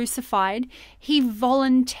to be crucified, He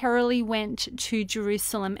voluntarily went to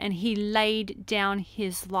Jerusalem and He laid down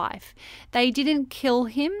His life. They didn't kill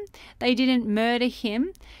Him. They didn't murder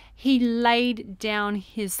Him. He laid down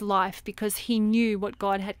His life because He knew what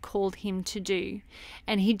God had called Him to do,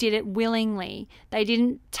 and He did it willingly. They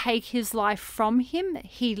didn't take His life from Him.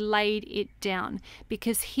 He laid it down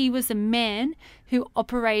because He was a man who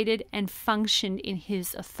operated and functioned in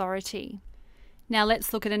His authority. Now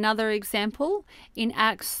let's look at another example in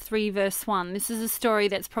Acts 3 verse 1. This is a story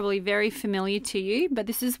that's probably very familiar to you, but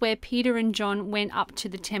this is where Peter and John went up to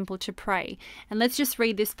the temple to pray. And let's just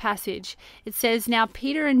read this passage. It says, "Now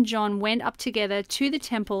Peter and John went up together to the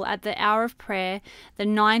temple at the hour of prayer, the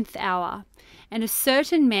 9th hour. And a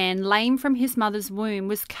certain man, lame from his mother's womb,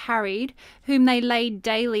 was carried, whom they laid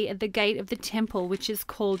daily at the gate of the temple, which is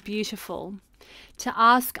called Beautiful, to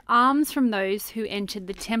ask alms from those who entered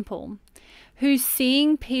the temple. Who,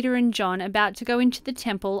 seeing Peter and John about to go into the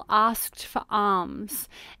temple, asked for alms.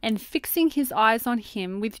 And fixing his eyes on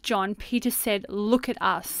him with John, Peter said, 'Look at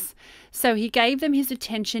us.' So he gave them his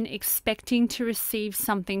attention, expecting to receive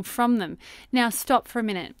something from them." Now stop for a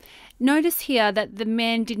minute. Notice here that the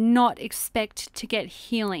man did not expect to get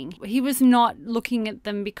healing. He was not looking at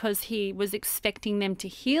them because he was expecting them to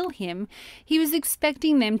heal him. He was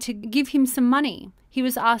expecting them to give him some money. He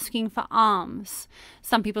was asking for alms.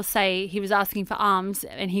 Some people say he was asking for alms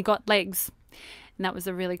and he got legs. And that was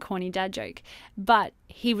a really corny dad joke. But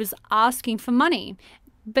he was asking for money.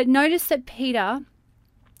 But notice that Peter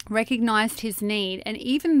recognized his need, and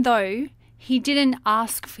even though he didn't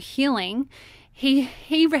ask for healing,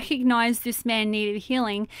 He recognized this man needed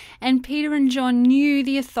healing, and Peter and John knew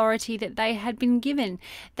the authority that they had been given.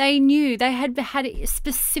 They knew they had had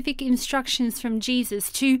specific instructions from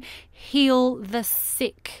Jesus to heal the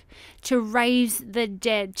sick, to raise the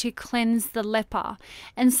dead, to cleanse the leper.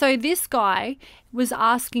 And so this guy was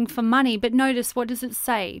asking for money, but notice, what does it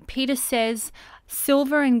say? Peter says,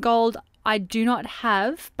 "Silver and gold I do not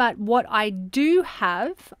have, but what I do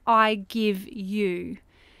have, I give you."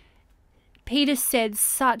 Peter said,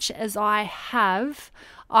 "Such as I have,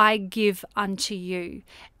 I give unto you."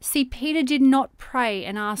 See, Peter did not pray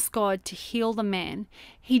and ask God to heal the man.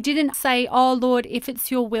 He didn't say, "Oh Lord, if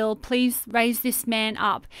it's your will, please raise this man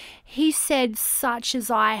up." He said, "Such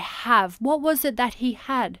as I have." What was it that he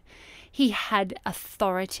had? He had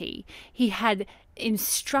authority. He had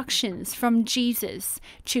instructions from Jesus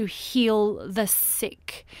to heal the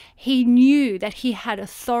sick. He knew that he had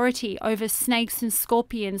authority over snakes and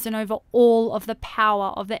scorpions and over all of the power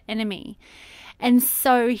of the enemy. And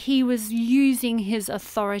so he was using his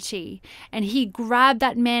authority, and he grabbed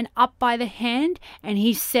that man up by the hand and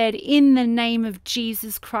he said, "In the name of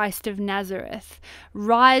Jesus Christ of Nazareth,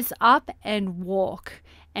 rise up and walk."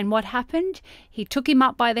 And what happened? He took him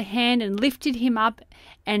up by the hand and lifted him up,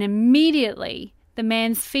 and immediately the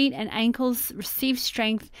man's feet and ankles received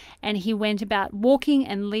strength, and he went about walking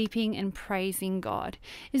and leaping and praising God.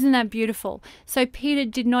 Isn't that beautiful? So Peter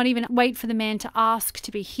did not even wait for the man to ask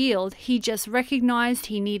to be healed. He just recognized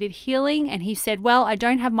he needed healing, and he said, "Well, I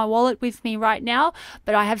don't have my wallet with me right now,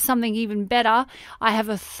 but I have something even better. I have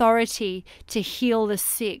authority to heal the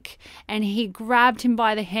sick." And he grabbed him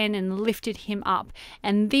by the hand and lifted him up.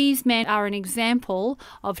 And these men are an example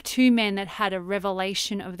of two men that had a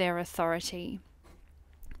revelation of their authority.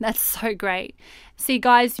 That's so great. See,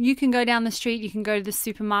 guys, you can go down the street, you can go to the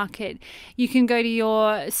supermarket, you can go to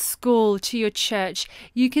your school, to your church.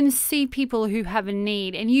 You can see people who have a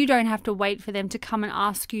need, and you don't have to wait for them to come and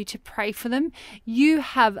ask you to pray for them. You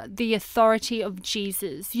have the authority of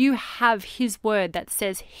Jesus. You have his word that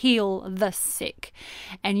says, "Heal the sick."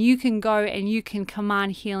 And you can go and you can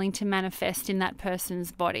command healing to manifest in that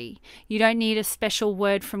person's body. You don't need a special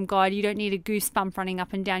word from God. You don't need a goosebump running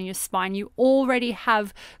up and down your spine. You already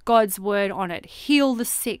have God's word on it. Heal the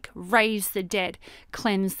sick, raise the dead,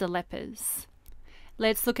 cleanse the lepers.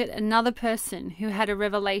 Let's look at another person who had a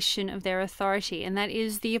revelation of their authority, and that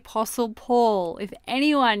is the Apostle Paul. If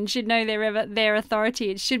anyone should know their authority,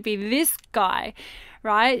 it should be this guy,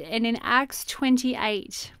 right? And in Acts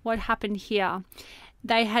 28, what happened here?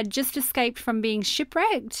 They had just escaped from being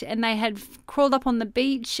shipwrecked, and they had crawled up on the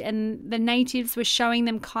beach, and the natives were showing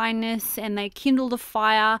them kindness, and they kindled a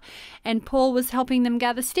fire, and Paul was helping them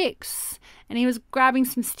gather sticks. And he was grabbing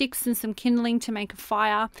some sticks and some kindling to make a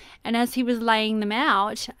fire. And as he was laying them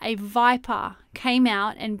out, a viper came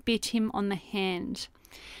out and bit him on the hand.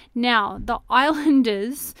 Now, the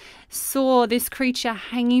islanders saw this creature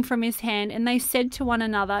hanging from his hand, and they said to one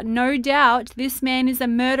another, "No doubt this man is a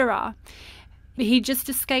murderer. He just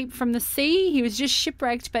escaped from the sea. He was just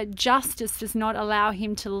shipwrecked, but justice does not allow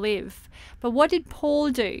him to live." But what did Paul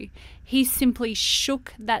do? He simply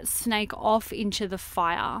shook that snake off into the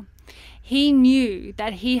fire. He knew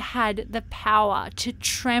that he had the power to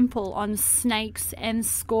trample on snakes and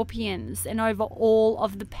scorpions and over all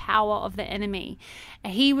of the power of the enemy.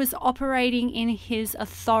 He was operating in his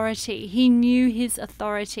authority. He knew his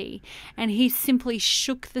authority, and he simply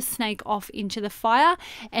shook the snake off into the fire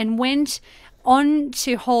and went on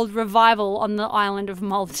to hold revival on the island of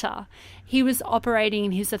Malta. He was operating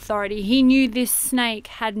in his authority. He knew this snake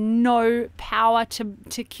had no power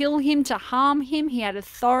to kill him, to harm him. He had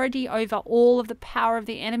authority over all of the power of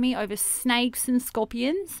the enemy, over snakes and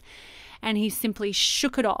scorpions. And he simply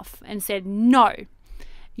shook it off and said, "No,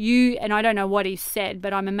 you," and I don't know what he said,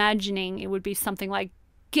 but I'm imagining it would be something like,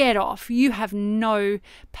 "Get off. You have no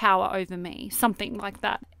power over me." Something like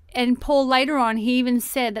that. And Paul later on, he even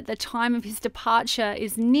said that the time of his departure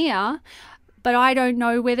is near, but I don't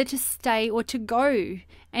know whether to stay or to go.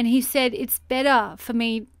 And he said, "It's better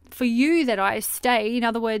for you that I stay." In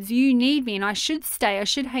other words, you need me and I should stay, I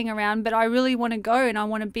should hang around, but I really want to go and I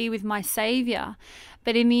want to be with my Savior.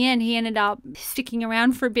 But in the end, he ended up sticking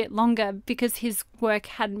around for a bit longer because his work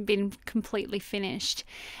hadn't been completely finished.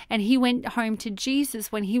 And he went home to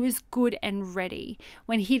Jesus when he was good and ready,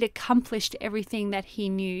 when he'd accomplished everything that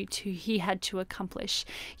he had to accomplish.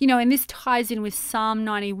 You know, and this ties in with Psalm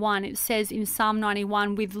 91. It says in Psalm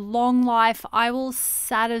 91, "With long life I will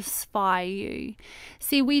satisfy you."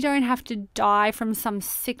 See, we don't have to die from some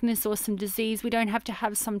sickness or some disease. We don't have to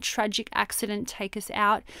have some tragic accident take us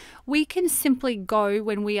out. We can simply go go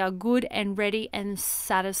when we are good and ready and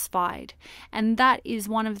satisfied. And that is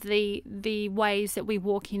one of the ways that we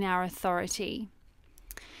walk in our authority.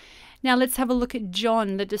 Now let's have a look at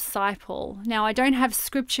John, the disciple. Now I don't have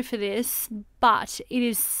scripture for this, but it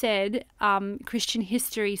is said, Christian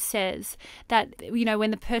history says that,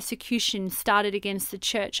 when the persecution started against the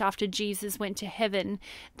church after Jesus went to heaven,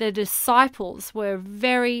 the disciples were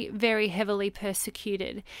very, very heavily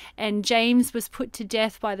persecuted. And James was put to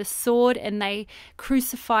death by the sword, and they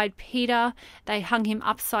crucified Peter. They hung him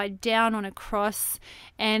upside down on a cross.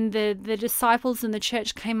 And the disciples and the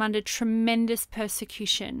church came under tremendous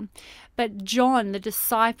persecution. But John, the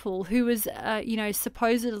disciple, who was,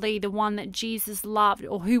 supposedly the one that Jesus loved,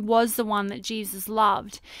 or who was the one that Jesus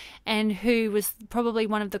loved, and who was probably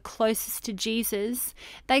one of the closest to Jesus,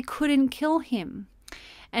 they couldn't kill him.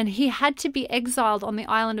 And he had to be exiled on the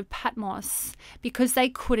island of Patmos because they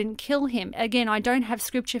couldn't kill him. Again, I don't have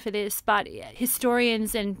scripture for this, but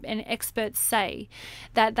historians and experts say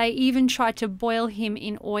that they even tried to boil him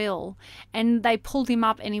in oil, and they pulled him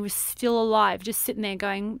up and he was still alive, just sitting there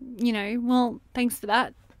going, well, thanks for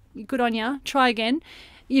that. Good on ya. Try again.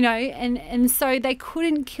 And so they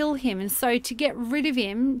couldn't kill him. And so to get rid of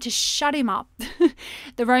him, to shut him up,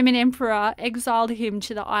 the Roman emperor exiled him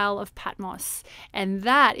to the Isle of Patmos. And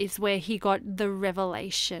that is where he got the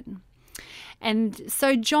revelation. And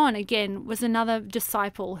so John, again, was another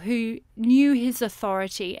disciple who knew his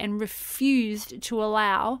authority and refused to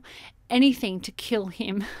allow anything to kill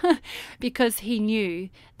him because he knew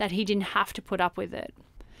that he didn't have to put up with it.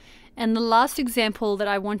 And the last example that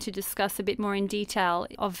I want to discuss a bit more in detail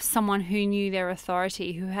of someone who knew their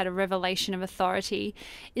authority, who had a revelation of authority,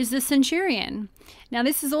 is the centurion. Now,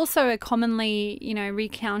 this is also a commonly,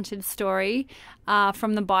 recounted story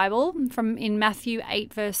from the Bible, in Matthew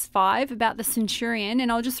 8, verse 5, about the centurion. And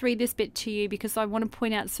I'll just read this bit to you because I want to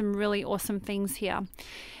point out some really awesome things here.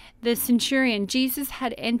 The centurion, Jesus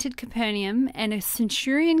had entered Capernaum, and a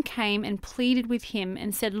centurion came and pleaded with him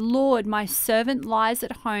and said, "Lord, my servant lies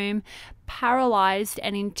at home, paralyzed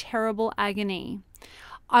and in terrible agony."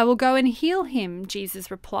 "I will go and heal him,"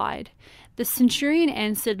 Jesus replied. The centurion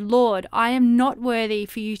answered, "Lord, I am not worthy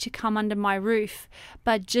for you to come under my roof,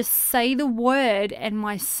 but just say the word and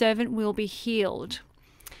my servant will be healed."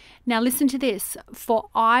 Now listen to this. "For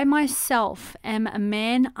I myself am a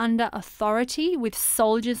man under authority with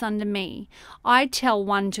soldiers under me. I tell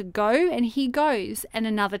one to go and he goes, and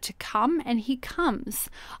another to come and he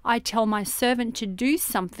comes. I tell my servant to do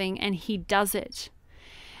something and he does it."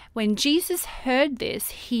 When Jesus heard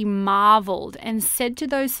this, he marveled and said to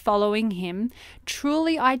those following him,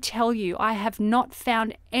 "Truly I tell you, I have not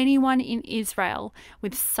found anyone in Israel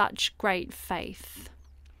with such great faith."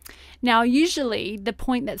 Now, usually the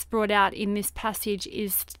point that's brought out in this passage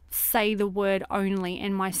is say the word only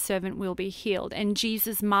and my servant will be healed. And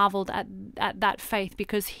Jesus marveled at that faith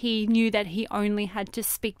because he knew that he only had to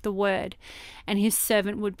speak the word and his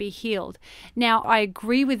servant would be healed. Now, I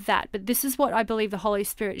agree with that, but this is what I believe the Holy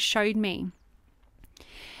Spirit showed me.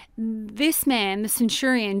 This man, the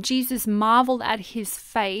centurion, Jesus marveled at his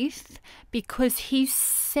faith because he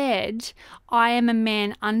said, "I am a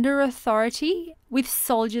man under authority with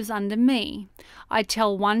soldiers under me. I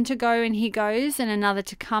tell one to go and he goes, and another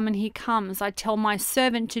to come and he comes. I tell my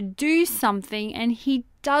servant to do something and he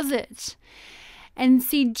does it." And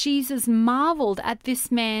see, Jesus marveled at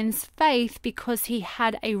this man's faith because he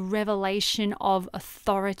had a revelation of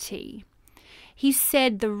authority. He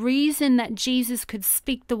said the reason that Jesus could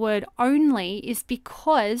speak the word only is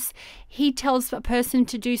because he tells a person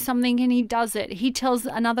to do something and he does it. He tells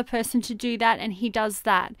another person to do that and he does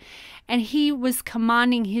that. And he was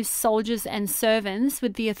commanding his soldiers and servants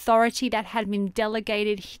with the authority that had been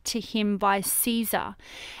delegated to him by Caesar.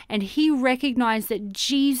 And he recognized that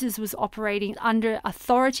Jesus was operating under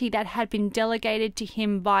authority that had been delegated to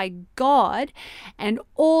him by God. And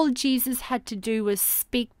all Jesus had to do was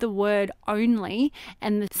speak the word only,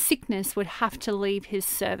 and the sickness would have to leave his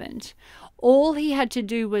servant. All he had to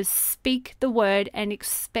do was speak the word and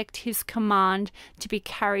expect his command to be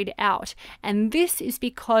carried out. And this is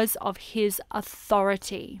because of his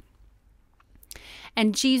authority.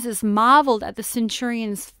 And Jesus marveled at the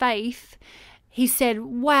centurion's faith. He said,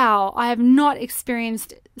 "Wow, I have not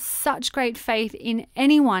experienced such great faith in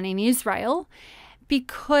anyone in Israel,"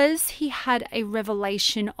 because he had a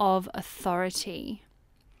revelation of authority.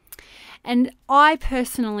 And I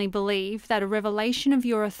personally believe that a revelation of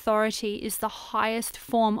your authority is the highest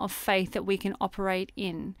form of faith that we can operate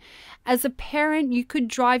in. As a parent, you could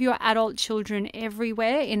drive your adult children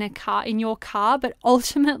everywhere in your car, but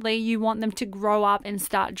ultimately you want them to grow up and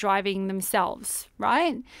start driving themselves,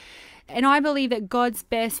 right? And I believe that God's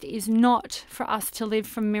best is not for us to live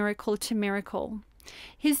from miracle to miracle.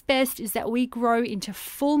 His best is that we grow into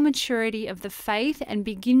full maturity of the faith and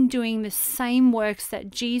begin doing the same works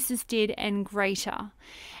that Jesus did and greater.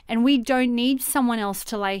 And we don't need someone else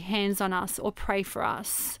to lay hands on us or pray for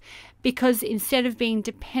us. Because instead of being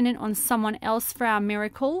dependent on someone else for our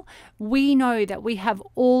miracle, we know that we have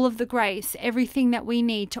all of the grace, everything that we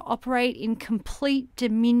need to operate in complete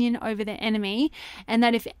dominion over the enemy, and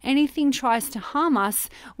that if anything tries to harm us,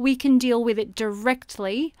 we can deal with it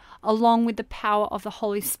directly along with the power of the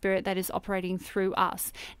Holy Spirit that is operating through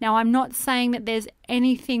us. Now, I'm not saying that there's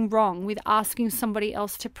anything wrong with asking somebody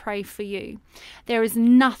else to pray for you. There is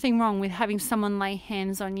nothing wrong with having someone lay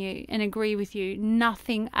hands on you and agree with you.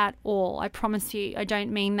 Nothing at all. I promise you, I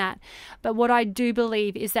don't mean that. But what I do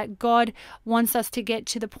believe is that God wants us to get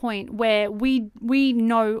to the point where we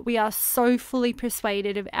know we are so fully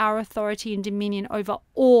persuaded of our authority and dominion over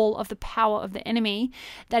all of the power of the enemy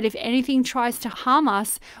that if anything tries to harm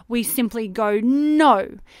us, we simply go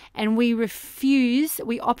no, and we refuse.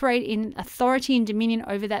 We operate in authority and dominion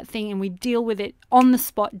over that thing, and we deal with it on the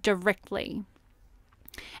spot directly.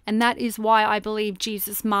 And that is why I believe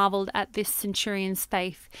Jesus marveled at this centurion's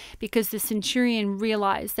faith, because the centurion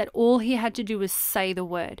realized that all he had to do was say the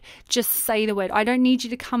word. Just say the word. I don't need you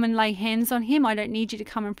to come and lay hands on him. I don't need you to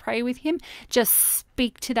come and pray with him. Just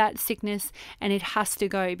speak to that sickness and it has to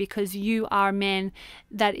go, because you are a man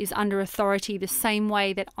that is under authority the same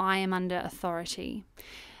way that I am under authority.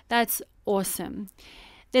 That's awesome.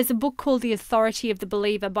 There's a book called The Authority of the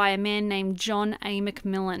Believer by a man named John A.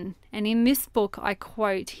 McMillan. And in this book, I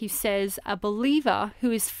quote, he says, "A believer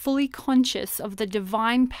who is fully conscious of the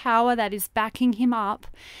divine power that is backing him up,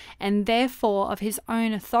 and therefore of his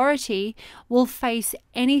own authority, will face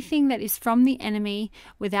anything that is from the enemy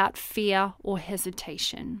without fear or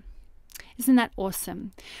hesitation." Isn't that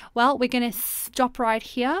awesome? Well, we're going to stop right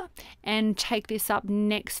here and take this up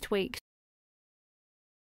next week.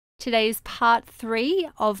 Today is part 3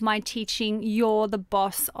 of my teaching, You're the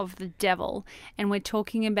Boss of the Devil, and we're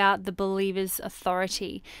talking about the believer's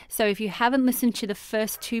authority. So if you haven't listened to the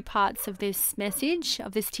first 2 parts of this message,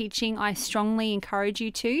 of this teaching, I strongly encourage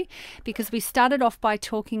you to, because we started off by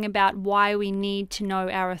talking about why we need to know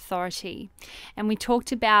our authority. And we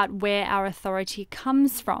talked about where our authority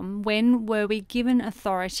comes from, when were we given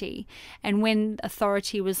authority, and when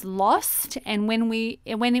authority was lost, and when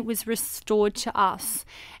it was restored to us.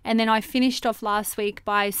 And then I finished off last week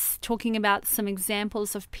by talking about some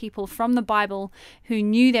examples of people from the Bible who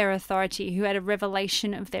knew their authority, who had a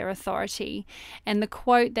revelation of their authority. And the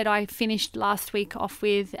quote that I finished last week off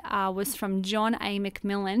with was from John A.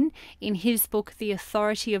 McMillan in his book, The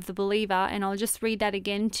Authority of the Believer. And I'll just read that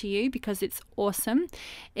again to you because it's awesome.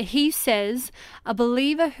 He says, "A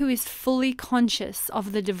believer who is fully conscious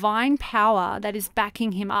of the divine power that is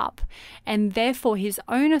backing him up, and therefore his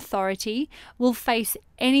own authority, will face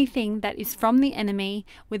anything that is from the enemy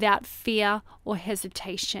without fear or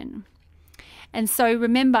hesitation." And so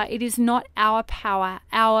remember, it is not our power,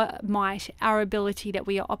 our might, our ability that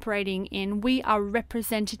we are operating in. We are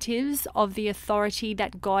representatives of the authority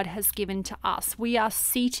that God has given to us. We are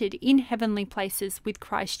seated in heavenly places with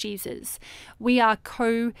Christ Jesus. We are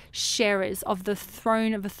co-sharers of the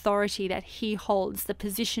throne of authority that he holds, the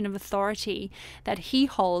position of authority that he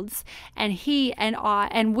holds, and he and I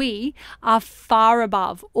and we are far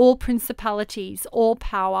above all principalities, all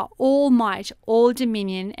power, all might, all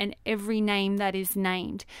dominion, and every name that is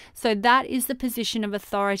named. So that is the position of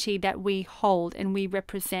authority that we hold and we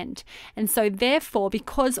represent. And so therefore,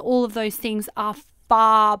 because all of those things are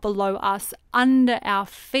far below us, under our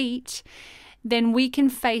feet, then we can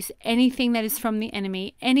face anything that is from the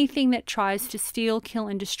enemy, anything that tries to steal, kill,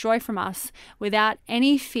 and destroy from us without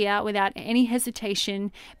any fear, without any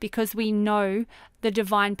hesitation, because we know the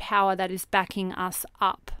divine power that is backing us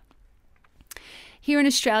up. Here in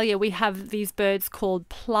Australia, we have these birds called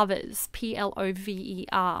plovers,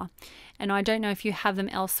 Plover. And I don't know if you have them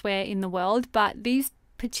elsewhere in the world, but these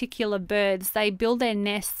particular birds, they build their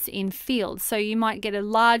nests in fields. So you might get a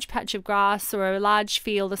large patch of grass or a large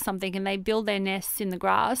field or something, and they build their nests in the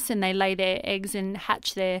grass and they lay their eggs and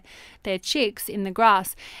hatch their chicks in the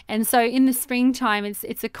grass. And so in the springtime,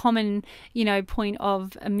 it's a common, point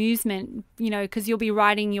of amusement, because you'll be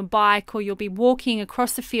riding your bike or you'll be walking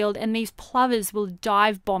across the field and these plovers will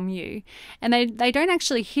dive bomb you. And they don't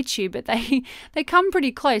actually hit you, but they come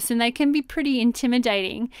pretty close and they can be pretty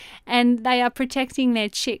intimidating, and they are protecting their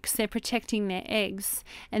chicks. They're protecting their eggs.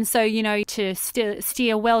 And so, to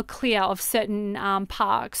steer well clear of certain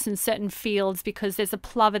parks and certain fields because there's a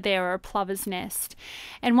plover there or a plover's nest.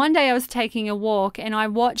 And one day I was taking a walk and I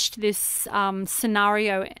watched this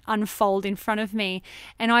scenario unfold in front of me,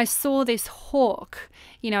 and I saw this hawk,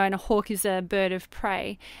 and a hawk is a bird of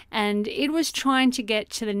prey, and it was trying to get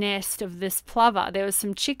to the nest of this plover. There was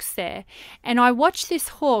some chicks there, and I watched this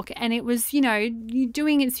hawk, and it was,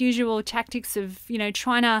 doing its usual tactics of,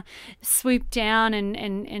 trying to swoop down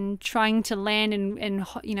and trying to land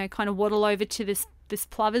and kind of waddle over to this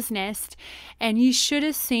plover's nest. And you should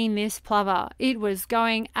have seen this plover. It was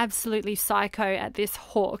going absolutely psycho at this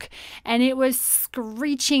hawk, and it was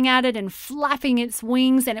screeching at it and flapping its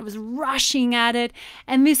wings, and it was rushing at it,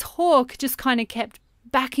 and this hawk just kind of kept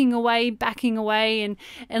backing away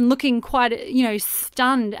and looking quite,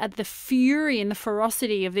 stunned at the fury and the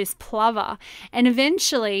ferocity of this plover. And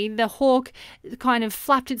eventually the hawk kind of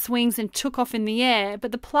flapped its wings and took off in the air,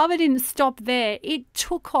 but the plover didn't stop there. It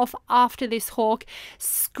took off after this hawk,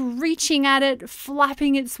 screeching at it,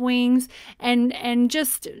 flapping its wings, and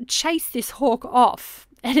just chased this hawk off.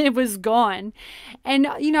 And it was gone. And,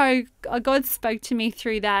 God spoke to me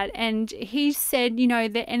through that. And he said,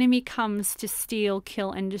 the enemy comes to steal,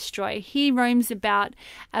 kill, and destroy. He roams about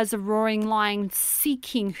as a roaring lion,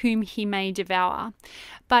 seeking whom he may devour.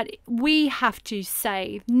 But we have to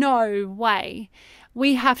say, no way.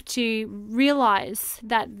 We have to realize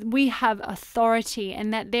that we have authority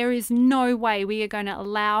and that there is no way we are going to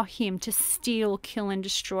allow him to steal, kill, and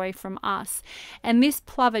destroy from us. And this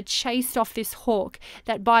plover chased off this hawk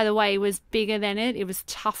that, by the way, was bigger than it. It was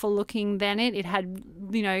tougher looking than it. It had,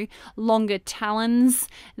 longer talons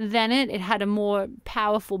than it. It had a more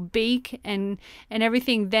powerful beak and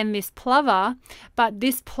everything than this plover. But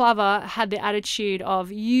this plover had the attitude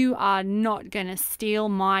of, you are not going to steal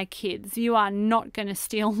my kids. You are not going to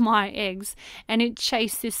steal my eggs. And it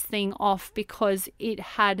chased this thing off because it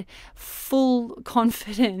had full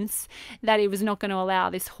confidence that it was not going to allow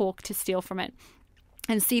this hawk to steal from it.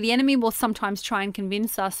 And see, the enemy will sometimes try and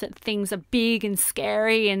convince us that things are big and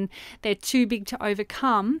scary and they're too big to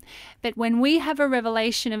overcome. But when we have a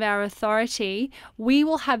revelation of our authority, we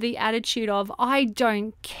will have the attitude of, I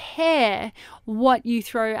don't care what you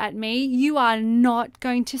throw at me. You are not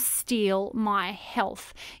going to steal my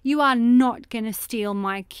health. You are not going to steal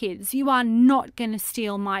my kids. You are not going to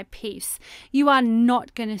steal my peace. You are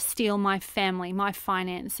not going to steal my family, my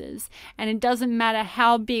finances. And it doesn't matter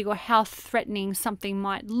how big or how threatening something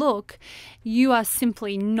might look, you are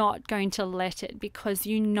simply not going to let it because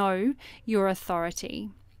you know your authority.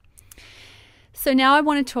 So now I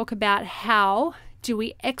want to talk about how do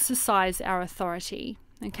we exercise our authority.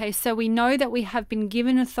 Okay, so we know that we have been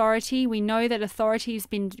given authority. We know that authority has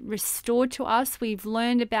been restored to us. We've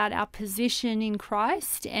learned about our position in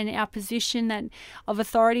Christ and our position of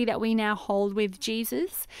authority that we now hold with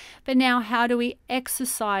Jesus. But now, how do we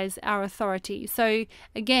exercise our authority? So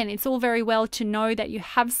again, it's all very well to know that you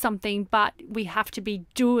have something, but we have to be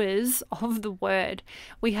doers of the word.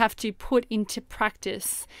 We have to put into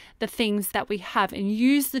practice the things that we have and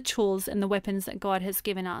use the tools and the weapons that God has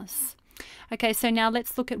given us. Okay, so now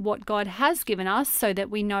let's look at what God has given us so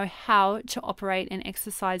that we know how to operate and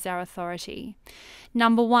exercise our authority.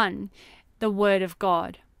 Number one, the Word of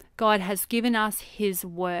God. God has given us His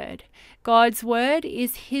Word. God's Word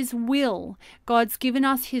is His will. God's given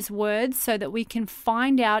us His Word so that we can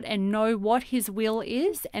find out and know what His will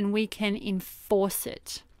is and we can enforce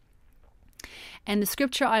it. And the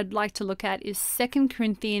scripture I'd like to look at is 2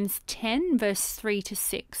 Corinthians 10, verse 3 to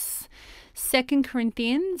 6. 2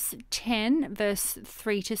 Corinthians 10, verse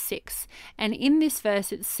 3 to 6. And in this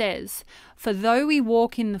verse it says, "For though we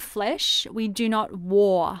walk in the flesh, we do not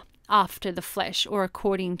war after the flesh or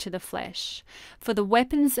according to the flesh. For the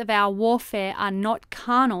weapons of our warfare are not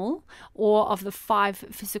carnal or of the five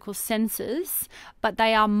physical senses, but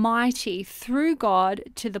they are mighty through God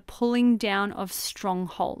to the pulling down of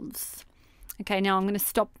strongholds." Okay, now I'm going to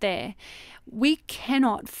stop there. We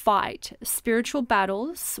cannot fight spiritual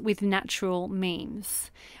battles with natural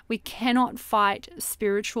means. We cannot fight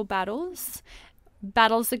spiritual battles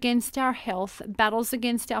against our health, battles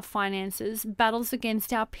against our finances, battles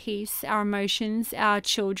against our peace, our emotions, our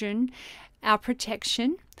children, our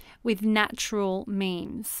protection with natural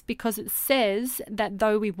means, because it says that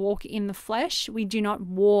though we walk in the flesh, we do not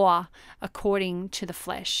war according to the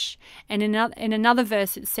flesh. And in another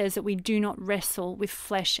verse, it says that we do not wrestle with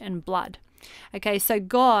flesh and blood. Okay, so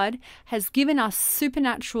God has given us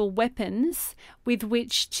supernatural weapons with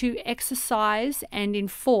which to exercise and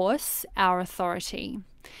enforce our authority.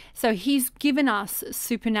 So he's given us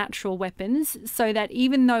supernatural weapons so that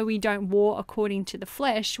even though we don't war according to the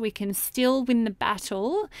flesh, we can still win the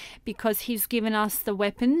battle because he's given us the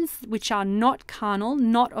weapons which are not carnal,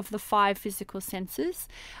 not of the five physical senses,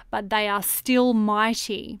 but they are still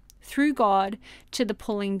mighty through God to the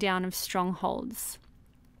pulling down of strongholds.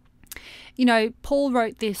 You know, Paul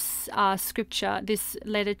wrote this scripture, this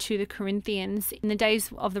letter to the Corinthians in the days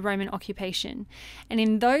of the Roman occupation. And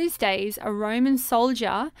in those days, a Roman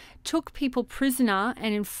soldier took people prisoner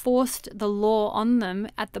and enforced the law on them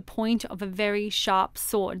at the point of a very sharp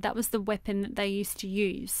sword. That was the weapon that they used to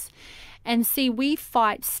use. And see, we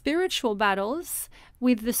fight spiritual battles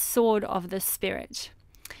with the sword of the Spirit.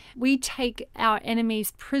 We take our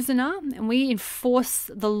enemies prisoner and we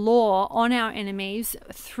enforce the law on our enemies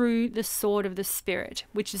through the sword of the Spirit,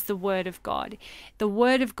 which is the Word of God. The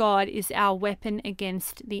Word of God is our weapon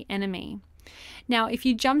against the enemy. Now, if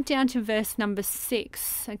you jump down to verse number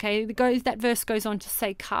 6, okay, that verse goes on to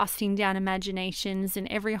say casting down imaginations and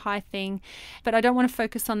every high thing, but I don't want to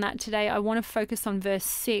focus on that today. I want to focus on verse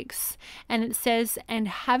 6, and it says, and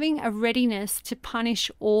having a readiness to punish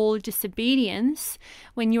all disobedience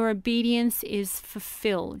when your obedience is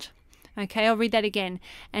fulfilled. Okay, I'll read that again.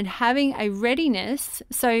 And having a readiness.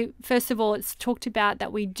 So first of all, it's talked about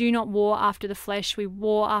that we do not war after the flesh, we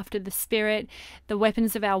war after the Spirit. The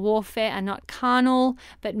weapons of our warfare are not carnal,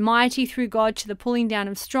 but mighty through God to the pulling down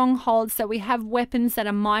of strongholds. So we have weapons that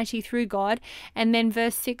are mighty through God. And then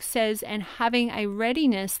verse 6 says, and having a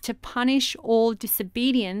readiness to punish all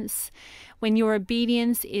disobedience when your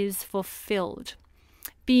obedience is fulfilled.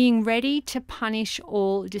 Being ready to punish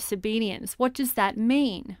all disobedience. What does that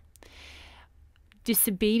mean?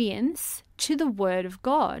 Disobedience to the Word of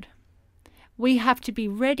God. We have to be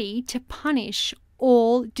ready to punish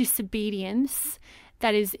all disobedience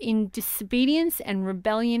that is in disobedience and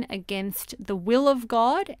rebellion against the will of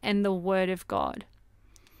God and the Word of God.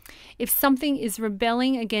 If something is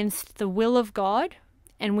rebelling against the will of God,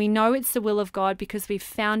 and we know it's the will of God because we've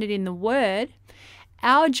found it in the Word,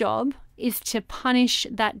 our job is to punish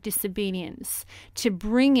that disobedience, to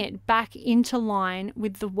bring it back into line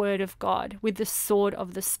with the Word of God, with the sword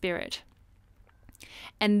of the Spirit.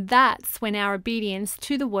 And that's when our obedience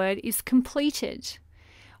to the Word is completed.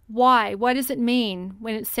 Why? What does it mean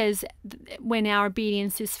when it says when our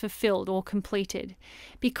obedience is fulfilled or completed?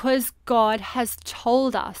 Because God has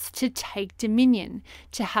told us to take dominion,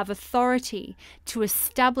 to have authority, to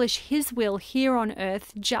establish His will here on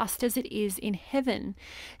earth just as it is in heaven.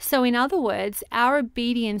 So in other words, our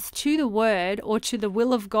obedience to the Word or to the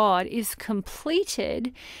will of God is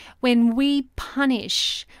completed when we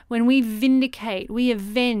punish, when we vindicate, we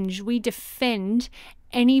avenge, we defend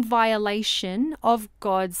any violation of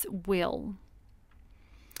God's will.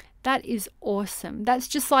 That is awesome. That's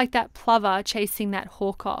just like that plover chasing that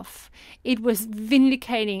hawk off. It was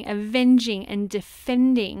vindicating, avenging, and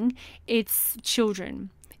defending its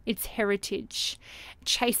children, its heritage.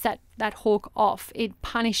 Chased that hawk off. It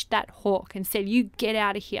punished that hawk and said, you get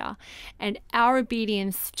out of here. And our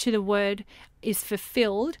obedience to the Word is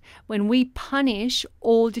fulfilled when we punish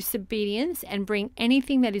all disobedience and bring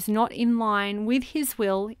anything that is not in line with His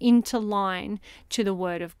will into line to the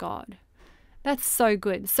Word of God. That's so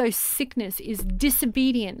good. So sickness is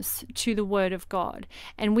disobedience to the Word of God.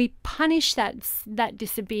 And we punish that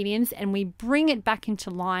disobedience and we bring it back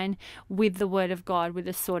into line with the Word of God, with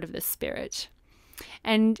the sword of the Spirit.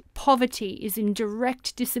 And poverty is in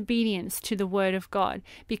direct disobedience to the Word of God,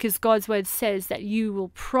 because God's Word says that you will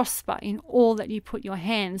prosper in all that you put your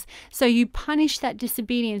hands. So you punish that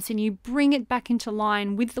disobedience and you bring it back into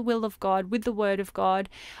line with the will of God, with the Word of God,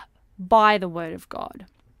 by the Word of God.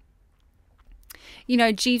 You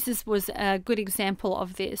know, Jesus was a good example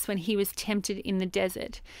of this when He was tempted in the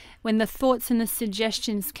desert. When the thoughts and the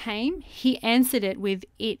suggestions came, He answered it with,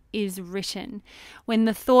 it is written. When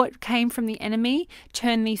the thought came from the enemy,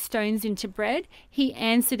 turn these stones into bread, He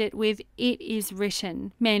answered it with, it is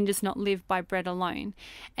written. Man does not live by bread alone.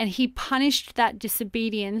 And He punished that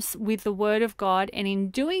disobedience with the Word of God, and in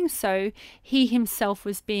doing so, He Himself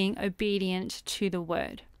was being obedient to the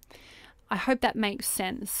Word. I hope that makes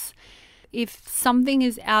sense. If something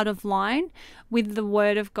is out of line with the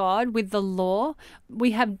Word of God, with the law,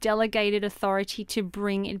 we have delegated authority to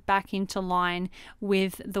bring it back into line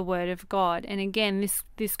with the Word of God. And again,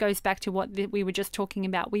 this goes back to what we were just talking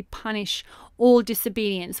about. We punish all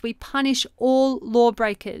disobedience. We punish all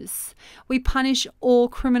lawbreakers. We punish all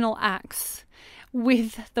criminal acts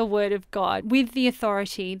with the Word of God, with the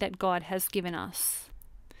authority that God has given us.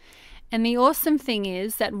 And the awesome thing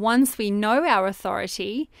is that once we know our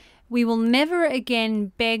authority, we will never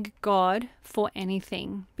again beg God for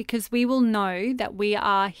anything, because we will know that we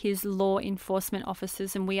are His law enforcement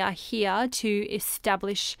officers and we are here to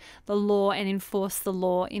establish the law and enforce the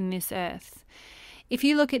law in this earth. If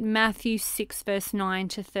you look at Matthew 6 verse 9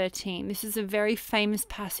 to 13, this is a very famous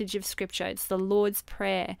passage of scripture. It's the Lord's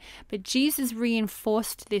Prayer. But Jesus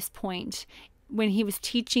reinforced this point when He was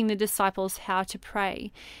teaching the disciples how to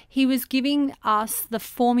pray. He was giving us the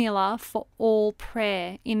formula for all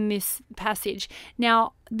prayer in this passage.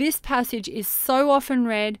 Now, this passage is so often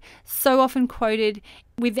read, so often quoted,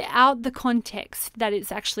 without the context that it's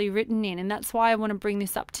actually written in. And that's why I want to bring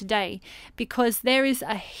this up today, because there is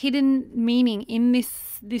a hidden meaning in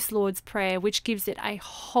this Lord's Prayer, which gives it a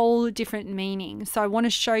whole different meaning. So I want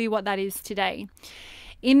to show you what that is today.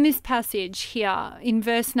 In this passage here, in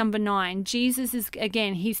verse number 9, Jesus is,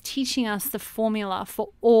 again, He's teaching us the formula for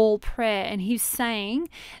all prayer. And He's saying,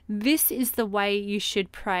 this is the way you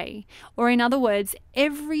should pray. Or in other words,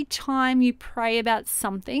 every time you pray about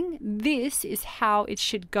something, this is how it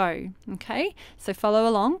should go. Okay? So follow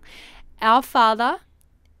along. Our Father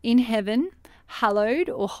in heaven,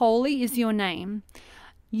 hallowed or holy is your name.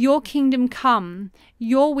 Your kingdom come,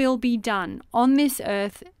 your will be done on this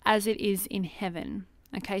earth as it is in heaven.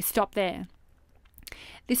 Okay, stop there.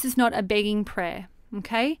 This is not a begging prayer,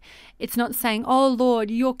 okay? It's not saying, oh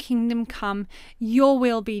Lord, your kingdom come, your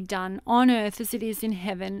will be done on earth as it is in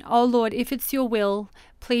heaven. Oh Lord, if it's your will,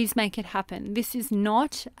 please make it happen. This is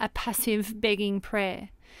not a passive begging prayer.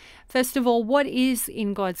 First of all, what is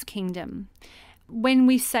in God's kingdom? When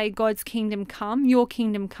we say God's kingdom come, your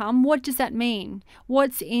kingdom come, what does that mean?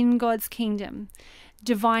 What's in God's kingdom?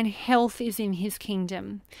 Divine health is in His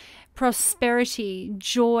kingdom. Prosperity,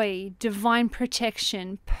 joy, divine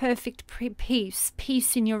protection, perfect peace,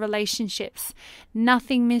 peace in your relationships,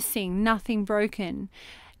 nothing missing, nothing broken.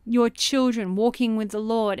 Your children walking with the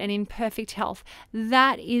Lord and in perfect health.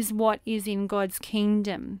 That is what is in God's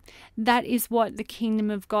kingdom. That is what the kingdom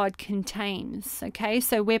of God contains. Okay,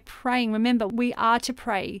 so we're praying. Remember, we are to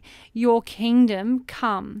pray, your kingdom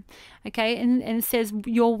come. Okay, and it says,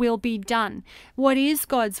 your will be done. What is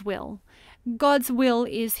God's will? God's will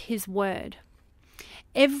is His word.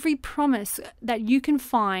 Every promise that you can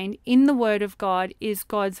find in the Word of God is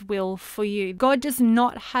God's will for you. God does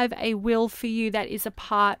not have a will for you that is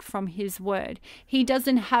apart from His Word. He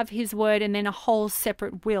doesn't have His Word and then a whole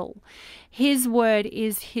separate will. His Word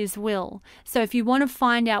is His will. So if you want to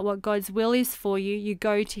find out what God's will is for you, you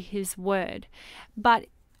go to His Word. But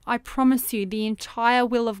I promise you, the entire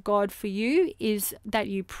will of God for you is that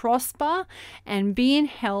you prosper and be in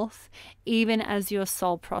health, even as your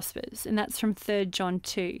soul prospers. And that's from 3 John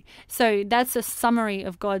 2. So that's a summary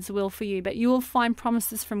of God's will for you. But you will find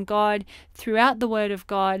promises from God throughout the Word of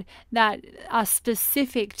God that are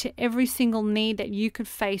specific to every single need that you could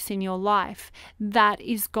face in your life. That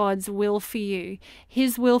is God's will for you.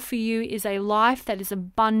 His will for you is a life that is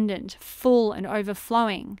abundant, full, and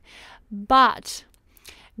overflowing. But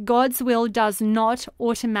God's will does not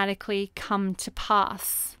automatically come to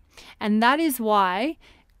pass. And that is why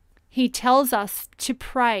He tells us to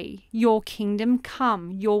pray, your kingdom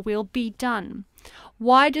come, your will be done.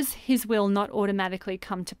 Why does His will not automatically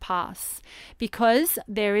come to pass? Because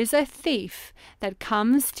there is a thief that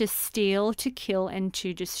comes to steal, to kill, and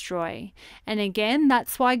to destroy. And again,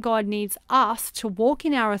 that's why God needs us to walk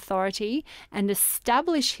in our authority and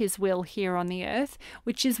establish His will here on the earth,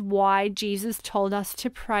 which is why Jesus told us to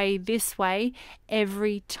pray this way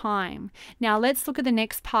every time. Now, let's look at the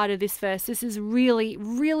next part of this verse. This is really,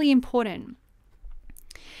 really important.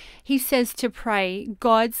 He says to pray,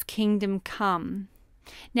 God's kingdom come.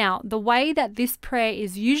 Now, the way that this prayer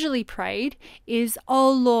is usually prayed is,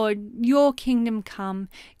 oh Lord, your kingdom come,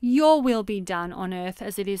 your will be done on earth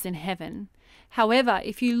as it is in heaven. However,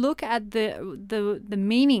 if you look at the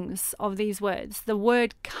meanings of these words, the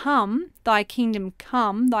word come, thy kingdom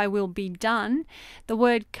come, thy will be done, the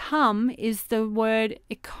word come is the word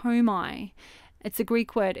ekomai. It's a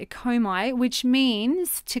Greek word, ekomai, which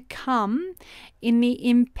means to come in the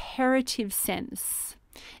imperative sense.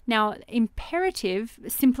 Now, imperative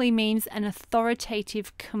simply means an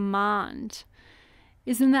authoritative command.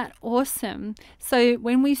 Isn't that awesome? So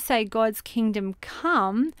when we say God's kingdom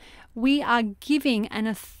come, we are giving an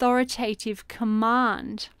authoritative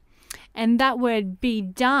command. And that word be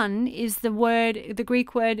done is the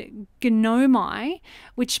Greek word gnomai,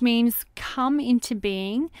 which means come into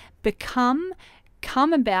being, become,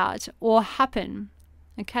 come about, or happen.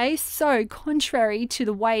 Okay, so contrary to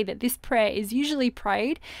the way that this prayer is usually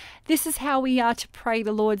prayed, this is how we are to pray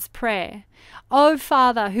the Lord's Prayer. O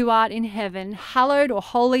Father who art in heaven, hallowed or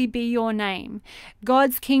holy be your name.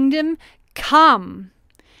 God's kingdom come.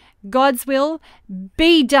 God's will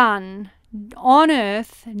be done on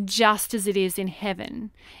earth just as it is in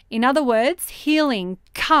heaven. In other words, healing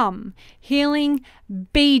come, healing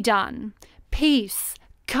be done. Peace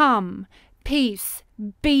come, peace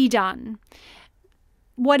be done.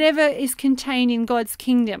 Whatever is contained in God's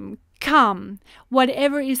kingdom, come.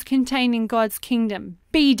 Whatever is contained in God's kingdom,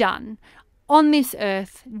 be done on this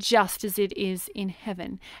earth just as it is in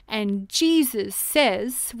heaven. And Jesus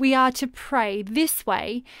says we are to pray this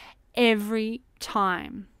way every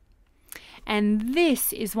time. And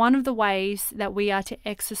this is one of the ways that we are to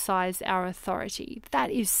exercise our authority.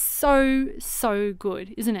 That is so, so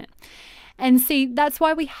good, isn't it? And see, that's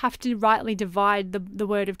why we have to rightly divide the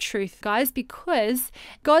word of truth, guys, because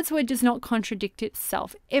God's word does not contradict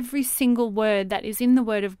itself. Every single word that is in the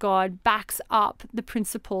word of God backs up the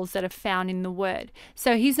principles that are found in the word.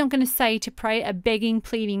 So he's not going to say to pray a begging,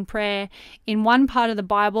 pleading prayer in one part of the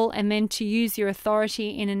Bible and then to use your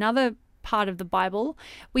authority in another part of the Bible.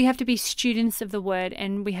 We have to be students of the word,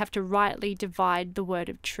 and we have to rightly divide the word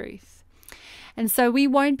of truth. And so we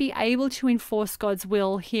won't be able to enforce God's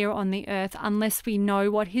will here on the earth unless we know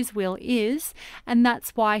what his will is. And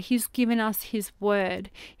that's why he's given us his word.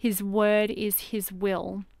 His word is his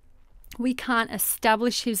will. We can't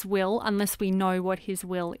establish his will unless we know what his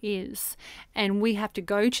will is. And we have to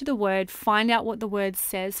go to the word, find out what the word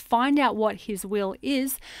says, find out what his will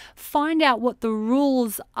is, find out what the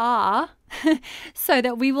rules are so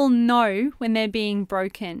that we will know when they're being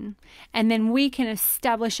broken. And then we can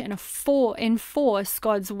establish and enforce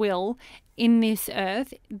God's will in this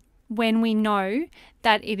earth when we know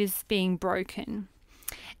that it is being broken.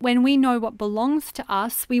 When we know what belongs to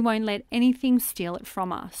us, we won't let anything steal it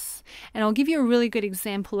from us. And I'll give you a really good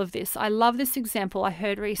example of this. I love this example I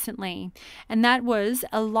heard recently, and that was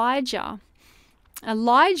Elijah.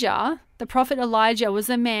 Elijah, the prophet Elijah, was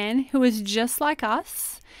a man who was just like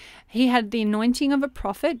us. He had the anointing of a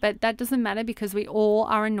prophet, but that doesn't matter because we all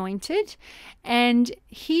are anointed. And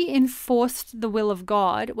he enforced the will of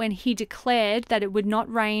God when he declared that it would not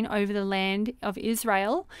rain over the land of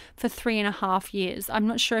Israel for 3.5 years. I'm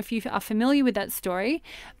not sure if you are familiar with that story,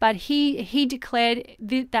 but he declared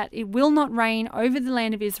that it will not rain over the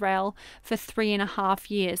land of Israel for 3.5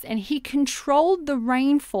 years. And he controlled the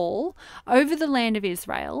rainfall over the land of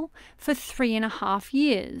Israel for 3.5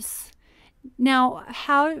 years. Now,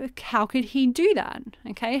 how could he do that?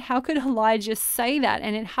 Okay, how could Elijah say that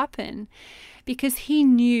and it happen? Because he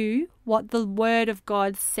knew what the word of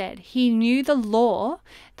God said. He knew the law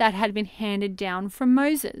that had been handed down from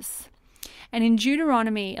Moses. And in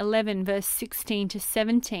Deuteronomy 11, verse 16 to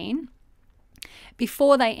 17,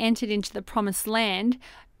 before they entered into the promised land,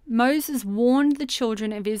 Moses warned the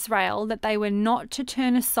children of Israel that they were not to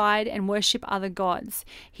turn aside and worship other gods.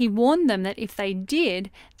 He warned them that if they did,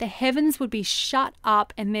 the heavens would be shut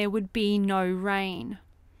up and there would be no rain.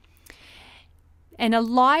 And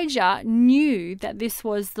Elijah knew that this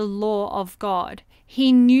was the law of God.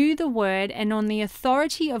 He knew the word, and on the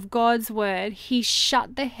authority of God's word, he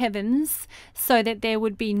shut the heavens so that there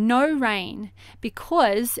would be no rain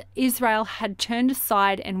because Israel had turned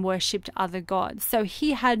aside and worshipped other gods. So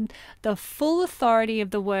he had the full authority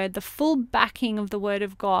of the word, the full backing of the word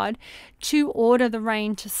of God to order the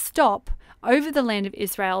rain to stop over the land of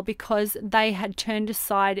Israel because they had turned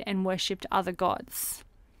aside and worshipped other gods.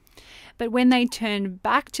 But when they turned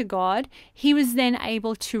back to God, he was then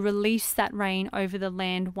able to release that rain over the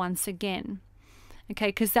land once again. Okay,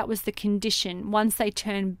 because that was the condition. Once they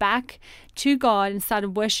turned back to God and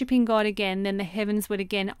started worshiping God again, then the heavens would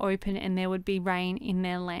again open and there would be rain in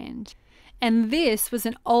their land. And this was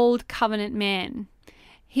an old covenant man.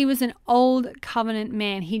 He was an old covenant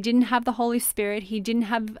man. He didn't have the Holy Spirit. He didn't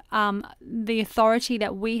have the authority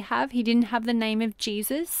that we have. He didn't have the name of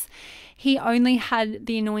Jesus. He only had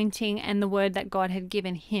the anointing and the word that God had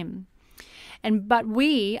given him. But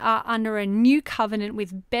we are under a new covenant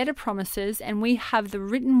with better promises, and we have the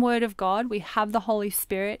written word of God, we have the Holy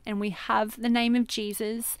Spirit, and we have the name of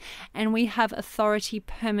Jesus, and we have authority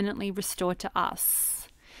permanently restored to us.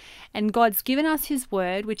 And God's given us his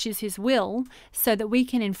word, which is his will, so that we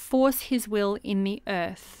can enforce his will in the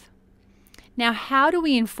earth. Now, how do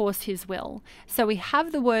we enforce his will? So we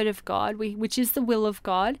have the word of God, which is the will of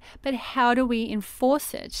God, but how do we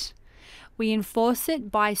enforce it? We enforce it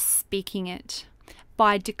by speaking it,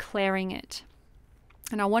 by declaring it.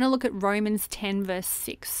 And I want to look at Romans 10, verse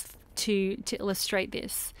 6 to illustrate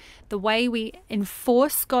this. The way we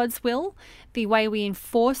enforce God's will, the way we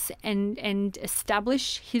enforce and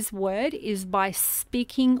establish his word is by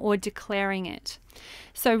speaking or declaring it.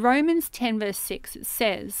 So Romans 10 verse 6, it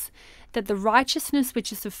says that the righteousness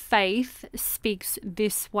which is of faith speaks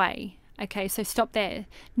this way. Okay, so stop there.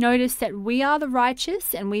 Notice that we are the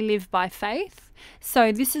righteous and we live by faith.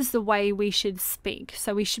 So this is the way we should speak.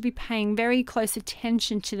 So we should be paying very close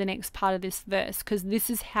attention to the next part of this verse, because this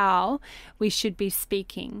is how we should be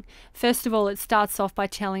speaking. First of all, it starts off by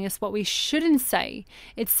telling us what we shouldn't say.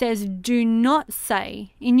 It says, do not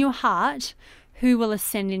say in your heart, who will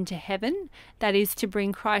ascend into heaven? That is to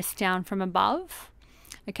bring Christ down from above.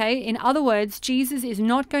 Okay, in other words, Jesus is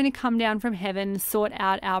not going to come down from heaven and sort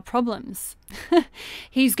out our problems.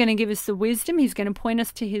 He's going to give us the wisdom. He's going to point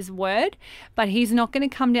us to his word, but he's not going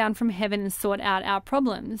to come down from heaven and sort out our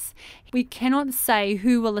problems. We cannot say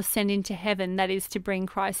who will ascend into heaven, that is to bring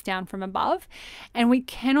Christ down from above. And we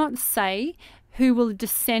cannot say who will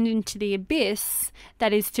descend into the abyss,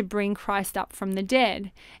 that is to bring Christ up from the dead.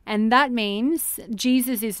 And that means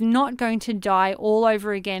Jesus is not going to die all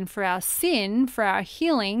over again for our sin, for our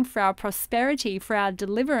healing, for our prosperity, for our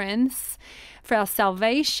deliverance, for our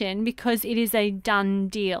salvation, because it is a done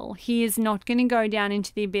deal. He is not going to go down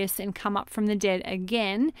into the abyss and come up from the dead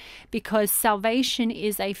again, because salvation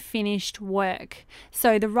is a finished work.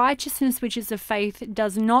 So the righteousness which is of faith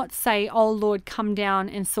does not say, oh Lord, come down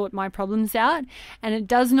and sort my problems out. And it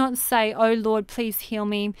does not say, oh Lord, please heal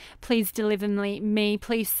me, please deliver me,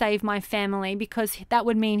 please save my family, because that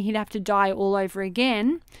would mean he'd have to die all over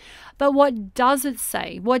again. But what does it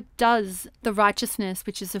say? What does the righteousness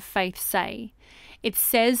which is of faith say? It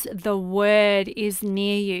says the word is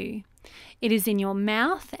near you. It is in your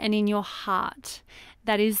mouth and in your heart.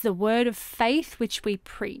 That is the word of faith which we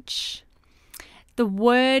preach. The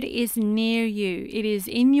word is near you. It is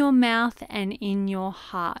in your mouth and in your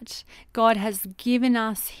heart. God has given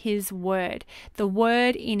us his word. The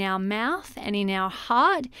word in our mouth and in our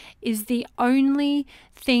heart is the only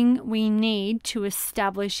thing we need to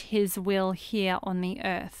establish his will here on the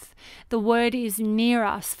earth. The word is near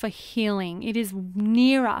us for healing. It is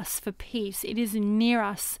near us for peace. It is near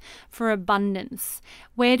us for abundance.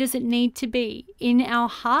 Where does it need to be? In our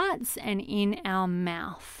hearts and in our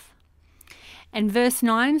mouth. And verse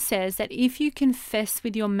 9 says that if you confess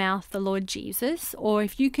with your mouth the Lord Jesus, or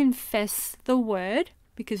if you confess the word,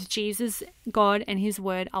 because Jesus, God, and his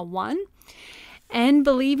word are one, and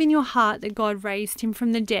believe in your heart that God raised him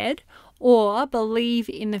from the dead, or believe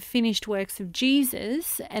in the finished works of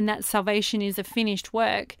Jesus, and that salvation is a finished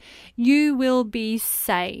work, you will be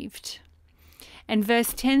saved. And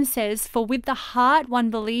verse 10 says, for with the heart one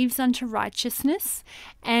believes unto righteousness,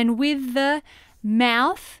 and with the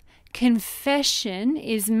mouth confession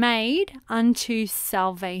is made unto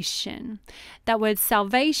salvation. That word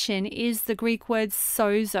salvation is the Greek word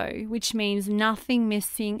sozo, which means nothing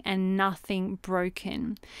missing and nothing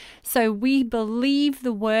broken. So we believe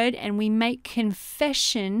the word and we make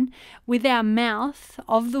confession with our mouth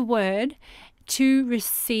of the word to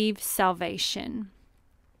receive salvation.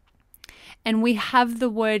 And we have the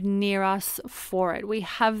word near us for it. We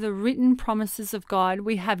have the written promises of God.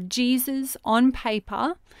 We have Jesus on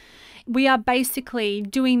paper. We are basically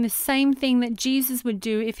doing the same thing that Jesus would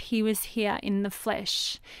do if he was here in the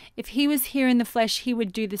flesh. If he was here in the flesh, he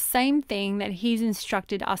would do the same thing that he's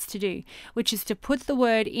instructed us to do, which is to put the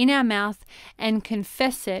word in our mouth and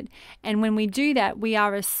confess it. And when we do that, we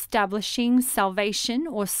are establishing salvation,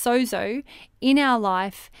 or sozo, in our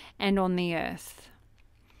life and on the earth.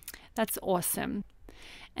 That's awesome.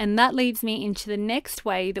 And that leads me into the next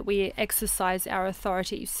way that we exercise our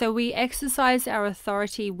authority. So we exercise our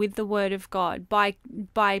authority with the word of God by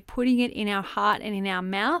putting it in our heart and in our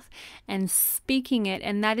mouth and speaking it.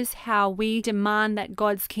 And that is how we demand that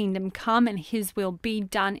God's kingdom come and his will be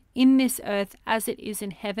done in this earth as it is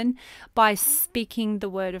in heaven, by speaking the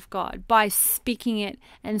word of God, by speaking it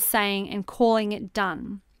and saying and calling it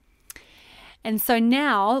done. And so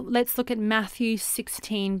now let's look at Matthew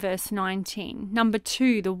 16 verse 19. Number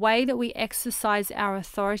 2, the way that we exercise our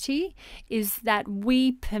authority is that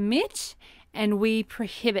we permit and we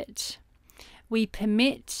prohibit. We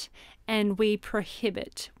permit and we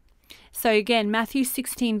prohibit. So again, Matthew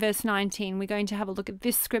 16 verse 19, we're going to have a look at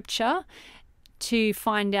this scripture to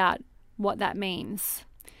find out what that means.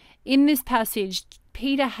 In this passage,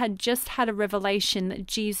 Peter had just had a revelation that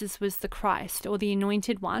Jesus was the Christ, or the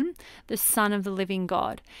Anointed One, the Son of the living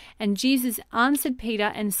God. And Jesus answered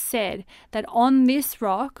Peter and said that on this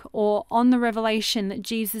rock, or on the revelation that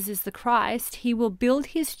Jesus is the Christ, he will build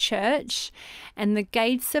his church, and the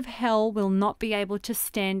gates of hell will not be able to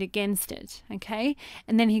stand against it. Okay?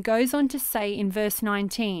 And then he goes on to say in verse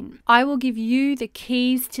 19, I will give you the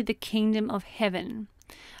keys to the kingdom of heaven.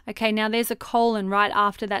 Okay, now there's a colon right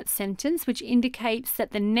after that sentence, which indicates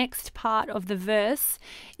that the next part of the verse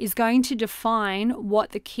is going to define what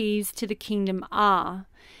the keys to the kingdom are.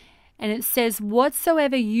 And it says,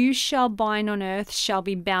 whatsoever you shall bind on earth shall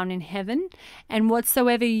be bound in heaven, and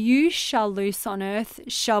whatsoever you shall loose on earth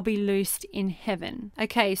shall be loosed in heaven.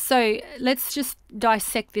 Okay, so let's just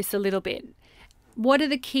dissect this a little bit. What are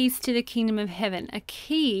the keys to the kingdom of heaven? A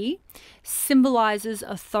key symbolizes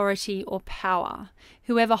authority or power.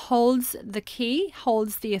 Whoever holds the key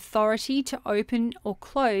holds the authority to open or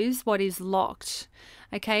close what is locked.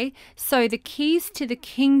 Okay, so the keys to the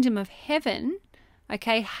kingdom of heaven,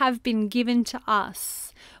 okay, have been given to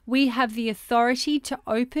us. We have the authority to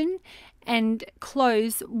open and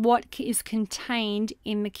close what is contained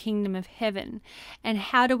in the kingdom of heaven. And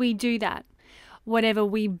how do we do that? Whatever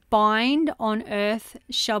we bind on earth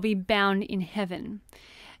shall be bound in heaven.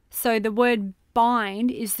 So the word bind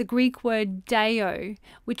is the Greek word deo,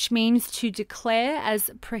 which means to declare as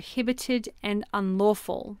prohibited and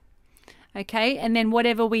unlawful. Okay, and then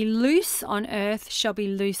whatever we loose on earth shall be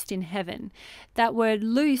loosed in heaven. That word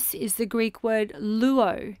loose is the Greek word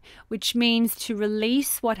luo, which means to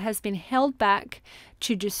release what has been held back,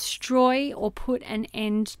 to destroy or put an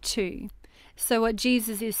end to. So what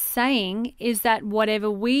Jesus is saying is that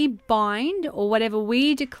whatever we bind or whatever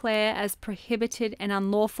we declare as prohibited and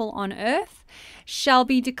unlawful on earth shall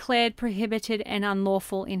be declared prohibited and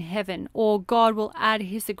unlawful in heaven, or God will add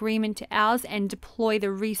his agreement to ours and deploy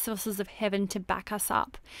the resources of heaven to back us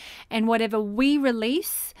up. And whatever we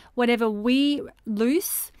release, whatever we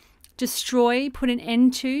loose, destroy, put an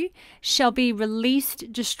end to, shall be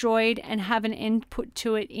released, destroyed, and have an end put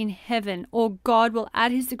to it in heaven. Or God will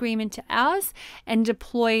add his agreement to ours and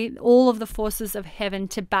deploy all of the forces of heaven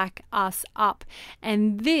to back us up.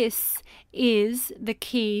 And this is the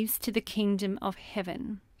keys to the kingdom of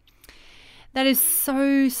heaven. That is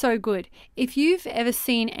so, so good. If you've ever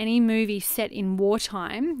seen any movie set in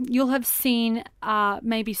wartime, you'll have seen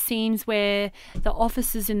maybe scenes where the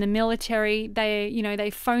officers in the military,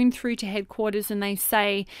 they phone through to headquarters and they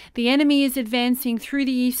say, the enemy is advancing through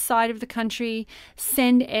the east side of the country,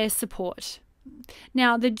 send air support.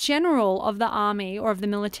 Now, the general of the army or of the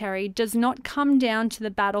military does not come down to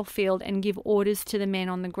the battlefield and give orders to the men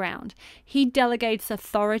on the ground. He delegates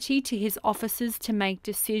authority to his officers to make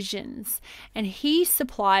decisions, and he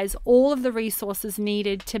supplies all of the resources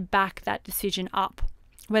needed to back that decision up.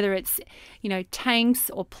 Whether it's, tanks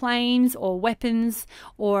or planes or weapons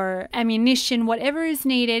or ammunition, whatever is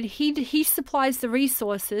needed, he supplies the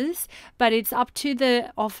resources, but it's up to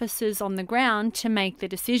the officers on the ground to make the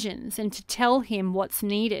decisions and to tell him what's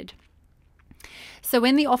needed. So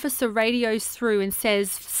when the officer radios through and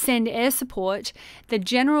says, send air support, the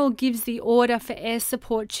general gives the order for air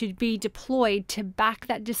support to be deployed to back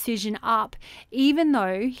that decision up, even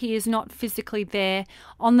though he is not physically there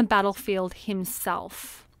on the battlefield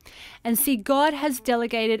himself. And see, God has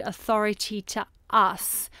delegated authority to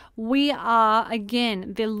us. We are,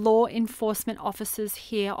 again, the law enforcement officers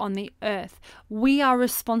here on the earth. We are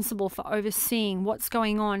responsible for overseeing what's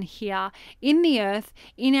going on here in the earth,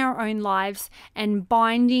 in our own lives, and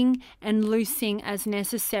binding and loosing as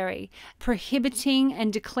necessary, prohibiting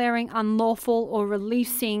and declaring unlawful, or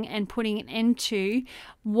releasing and putting an end to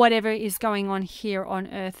whatever is going on here on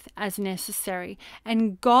earth as necessary.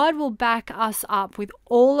 And God will back us up with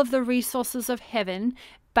all of the resources of heaven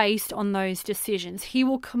based on those decisions. He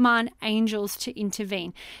will command angels to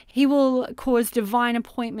intervene. He will cause divine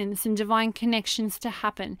appointments and divine connections to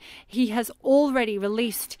happen. He has already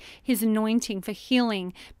released his anointing for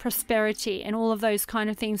healing, prosperity, and all of those kind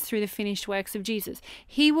of things through the finished works of Jesus.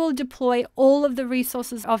 He will deploy all of the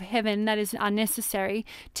resources of heaven that are necessary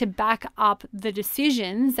to back up the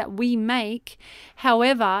decisions that we make.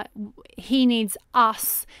 However, he needs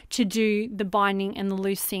us to do the binding and the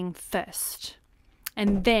loosing first,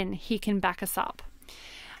 and then he can back us up.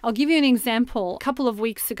 I'll give you an example. A couple of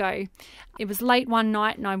weeks ago, it was late one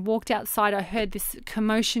night and I walked outside. I heard this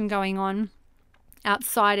commotion going on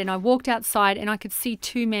outside, and I walked outside and I could see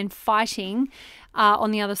two men fighting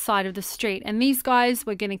on the other side of the street. And these guys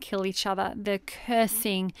were going to kill each other. The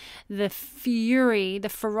cursing, the fury, the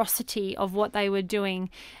ferocity of what they were doing.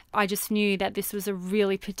 I just knew that this was a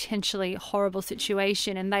really potentially horrible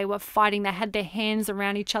situation, and they were fighting. They had their hands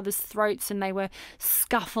around each other's throats and they were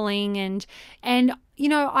scuffling. And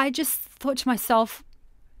I just thought to myself,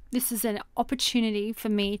 this is an opportunity for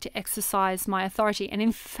me to exercise my authority. And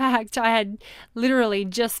in fact, I had literally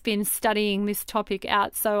just been studying this topic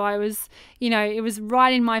out. So I was, it was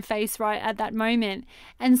right in my face right at that moment.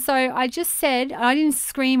 And so I just said, I didn't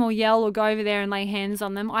scream or yell or go over there and lay hands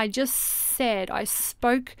on them. I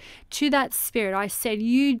spoke to that spirit. I said,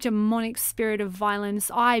 you demonic spirit of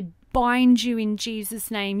violence, I bind you in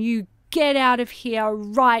Jesus' name. You get out of here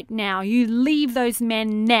right now. You leave those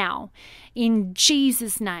men now in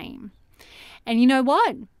Jesus' name. And you know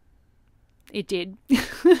what? It did.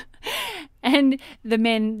 And the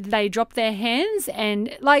men, they dropped their hands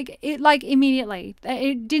and immediately.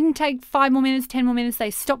 It didn't take 5 more minutes, 10 more minutes.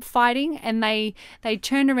 They stopped fighting and they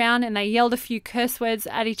turned around and they yelled a few curse words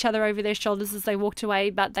at each other over their shoulders as they walked away,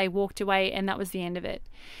 but they walked away and that was the end of it.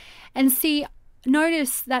 And see,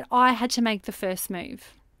 notice that I had to make the first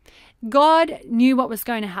move. God knew what was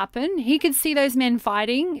going to happen. He could see those men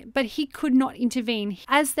fighting, but he could not intervene.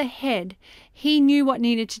 As the head, he knew what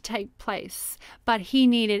needed to take place, but he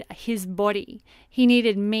needed his body. He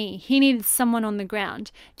needed me. He needed someone on the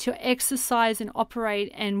ground to exercise and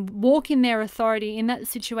operate and walk in their authority in that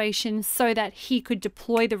situation so that he could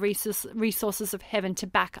deploy the resources of heaven to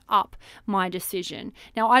back up my decision.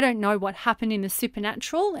 Now, I don't know what happened in the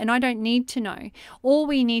supernatural, and I don't need to know. All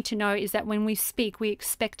we need to know is that when we speak, we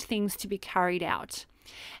expect things to be carried out.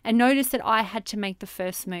 And notice that I had to make the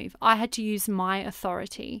first move. I had to use my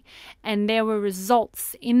authority. And there were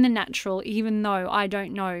results in the natural, even though I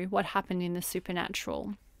don't know what happened in the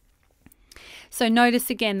supernatural. So notice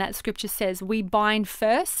again that scripture says we bind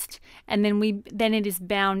first and then it is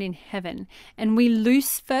bound in heaven. And we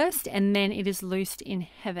loose first and then it is loosed in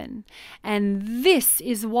heaven. And this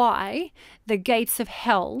is why the gates of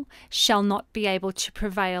hell shall not be able to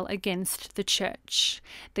prevail against the church.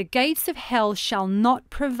 The gates of hell shall not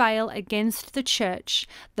prevail against the church,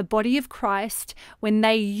 the body of Christ, when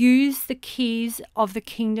they use the keys of the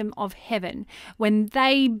kingdom of heaven, when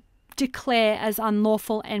they declare as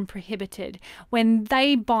unlawful and prohibited, when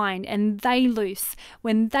they bind and they loose,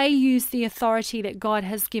 when they use the authority that God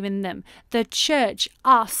has given them. The church,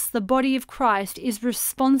 us, the body of Christ, is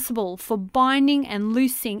responsible for binding and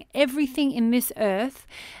loosing everything in this earth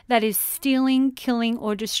that is stealing, killing,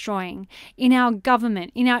 or destroying. In our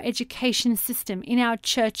government, in our education system, in our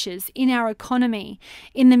churches, in our economy,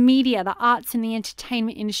 in the media, the arts and the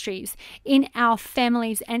entertainment industries, in our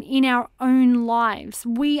families and in our own lives.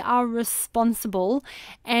 We are responsible,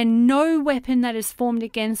 and no weapon that is formed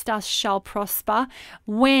against us shall prosper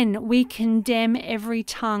when we condemn every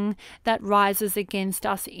tongue that rises against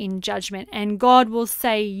us in judgment. And God will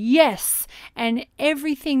say yes, and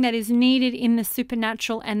everything that is needed in the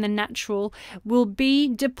supernatural and the natural will be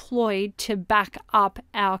deployed to back up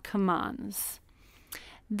our commands.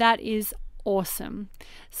 That is awesome.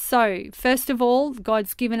 So, first of all,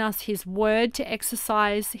 God's given us his word to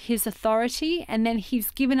exercise his authority, and then he's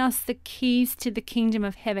given us the keys to the kingdom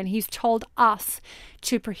of heaven. He's told us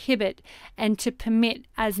to prohibit and to permit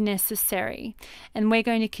as necessary. And we're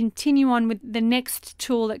going to continue on with the next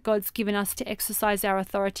tool that God's given us to exercise our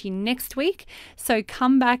authority next week. So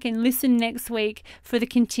come back and listen next week for the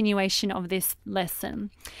continuation of this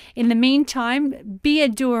lesson. In the meantime, be a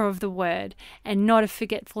doer of the word and not a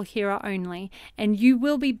forgetful hearer only, and you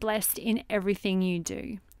will be blessed in everything you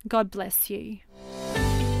do. God bless you.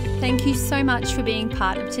 Thank you so much for being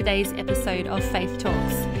part of today's episode of Faith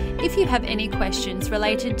Talks. If you have any questions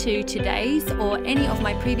related to today's or any of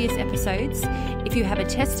my previous episodes, if you have a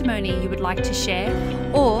testimony you would like to share,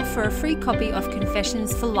 or for a free copy of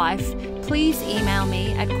Confessions for Life, please email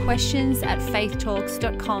me at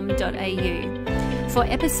questions@faithtalks.com.au. For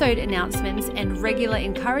episode announcements and regular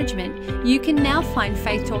encouragement, you can now find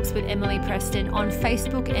Faith Talks with Emily Preston on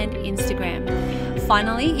Facebook and Instagram.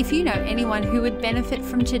 Finally, if you know anyone who would benefit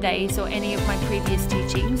from today's or any of my previous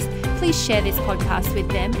teachings, please share this podcast with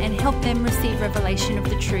them and help them receive revelation of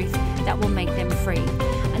the truth that will make them free.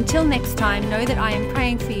 Until next time, know that I am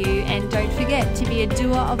praying for you, and don't forget to be a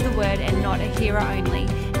doer of the word and not a hearer only,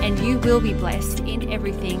 and you will be blessed in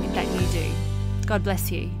everything that you do. God bless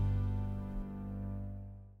you.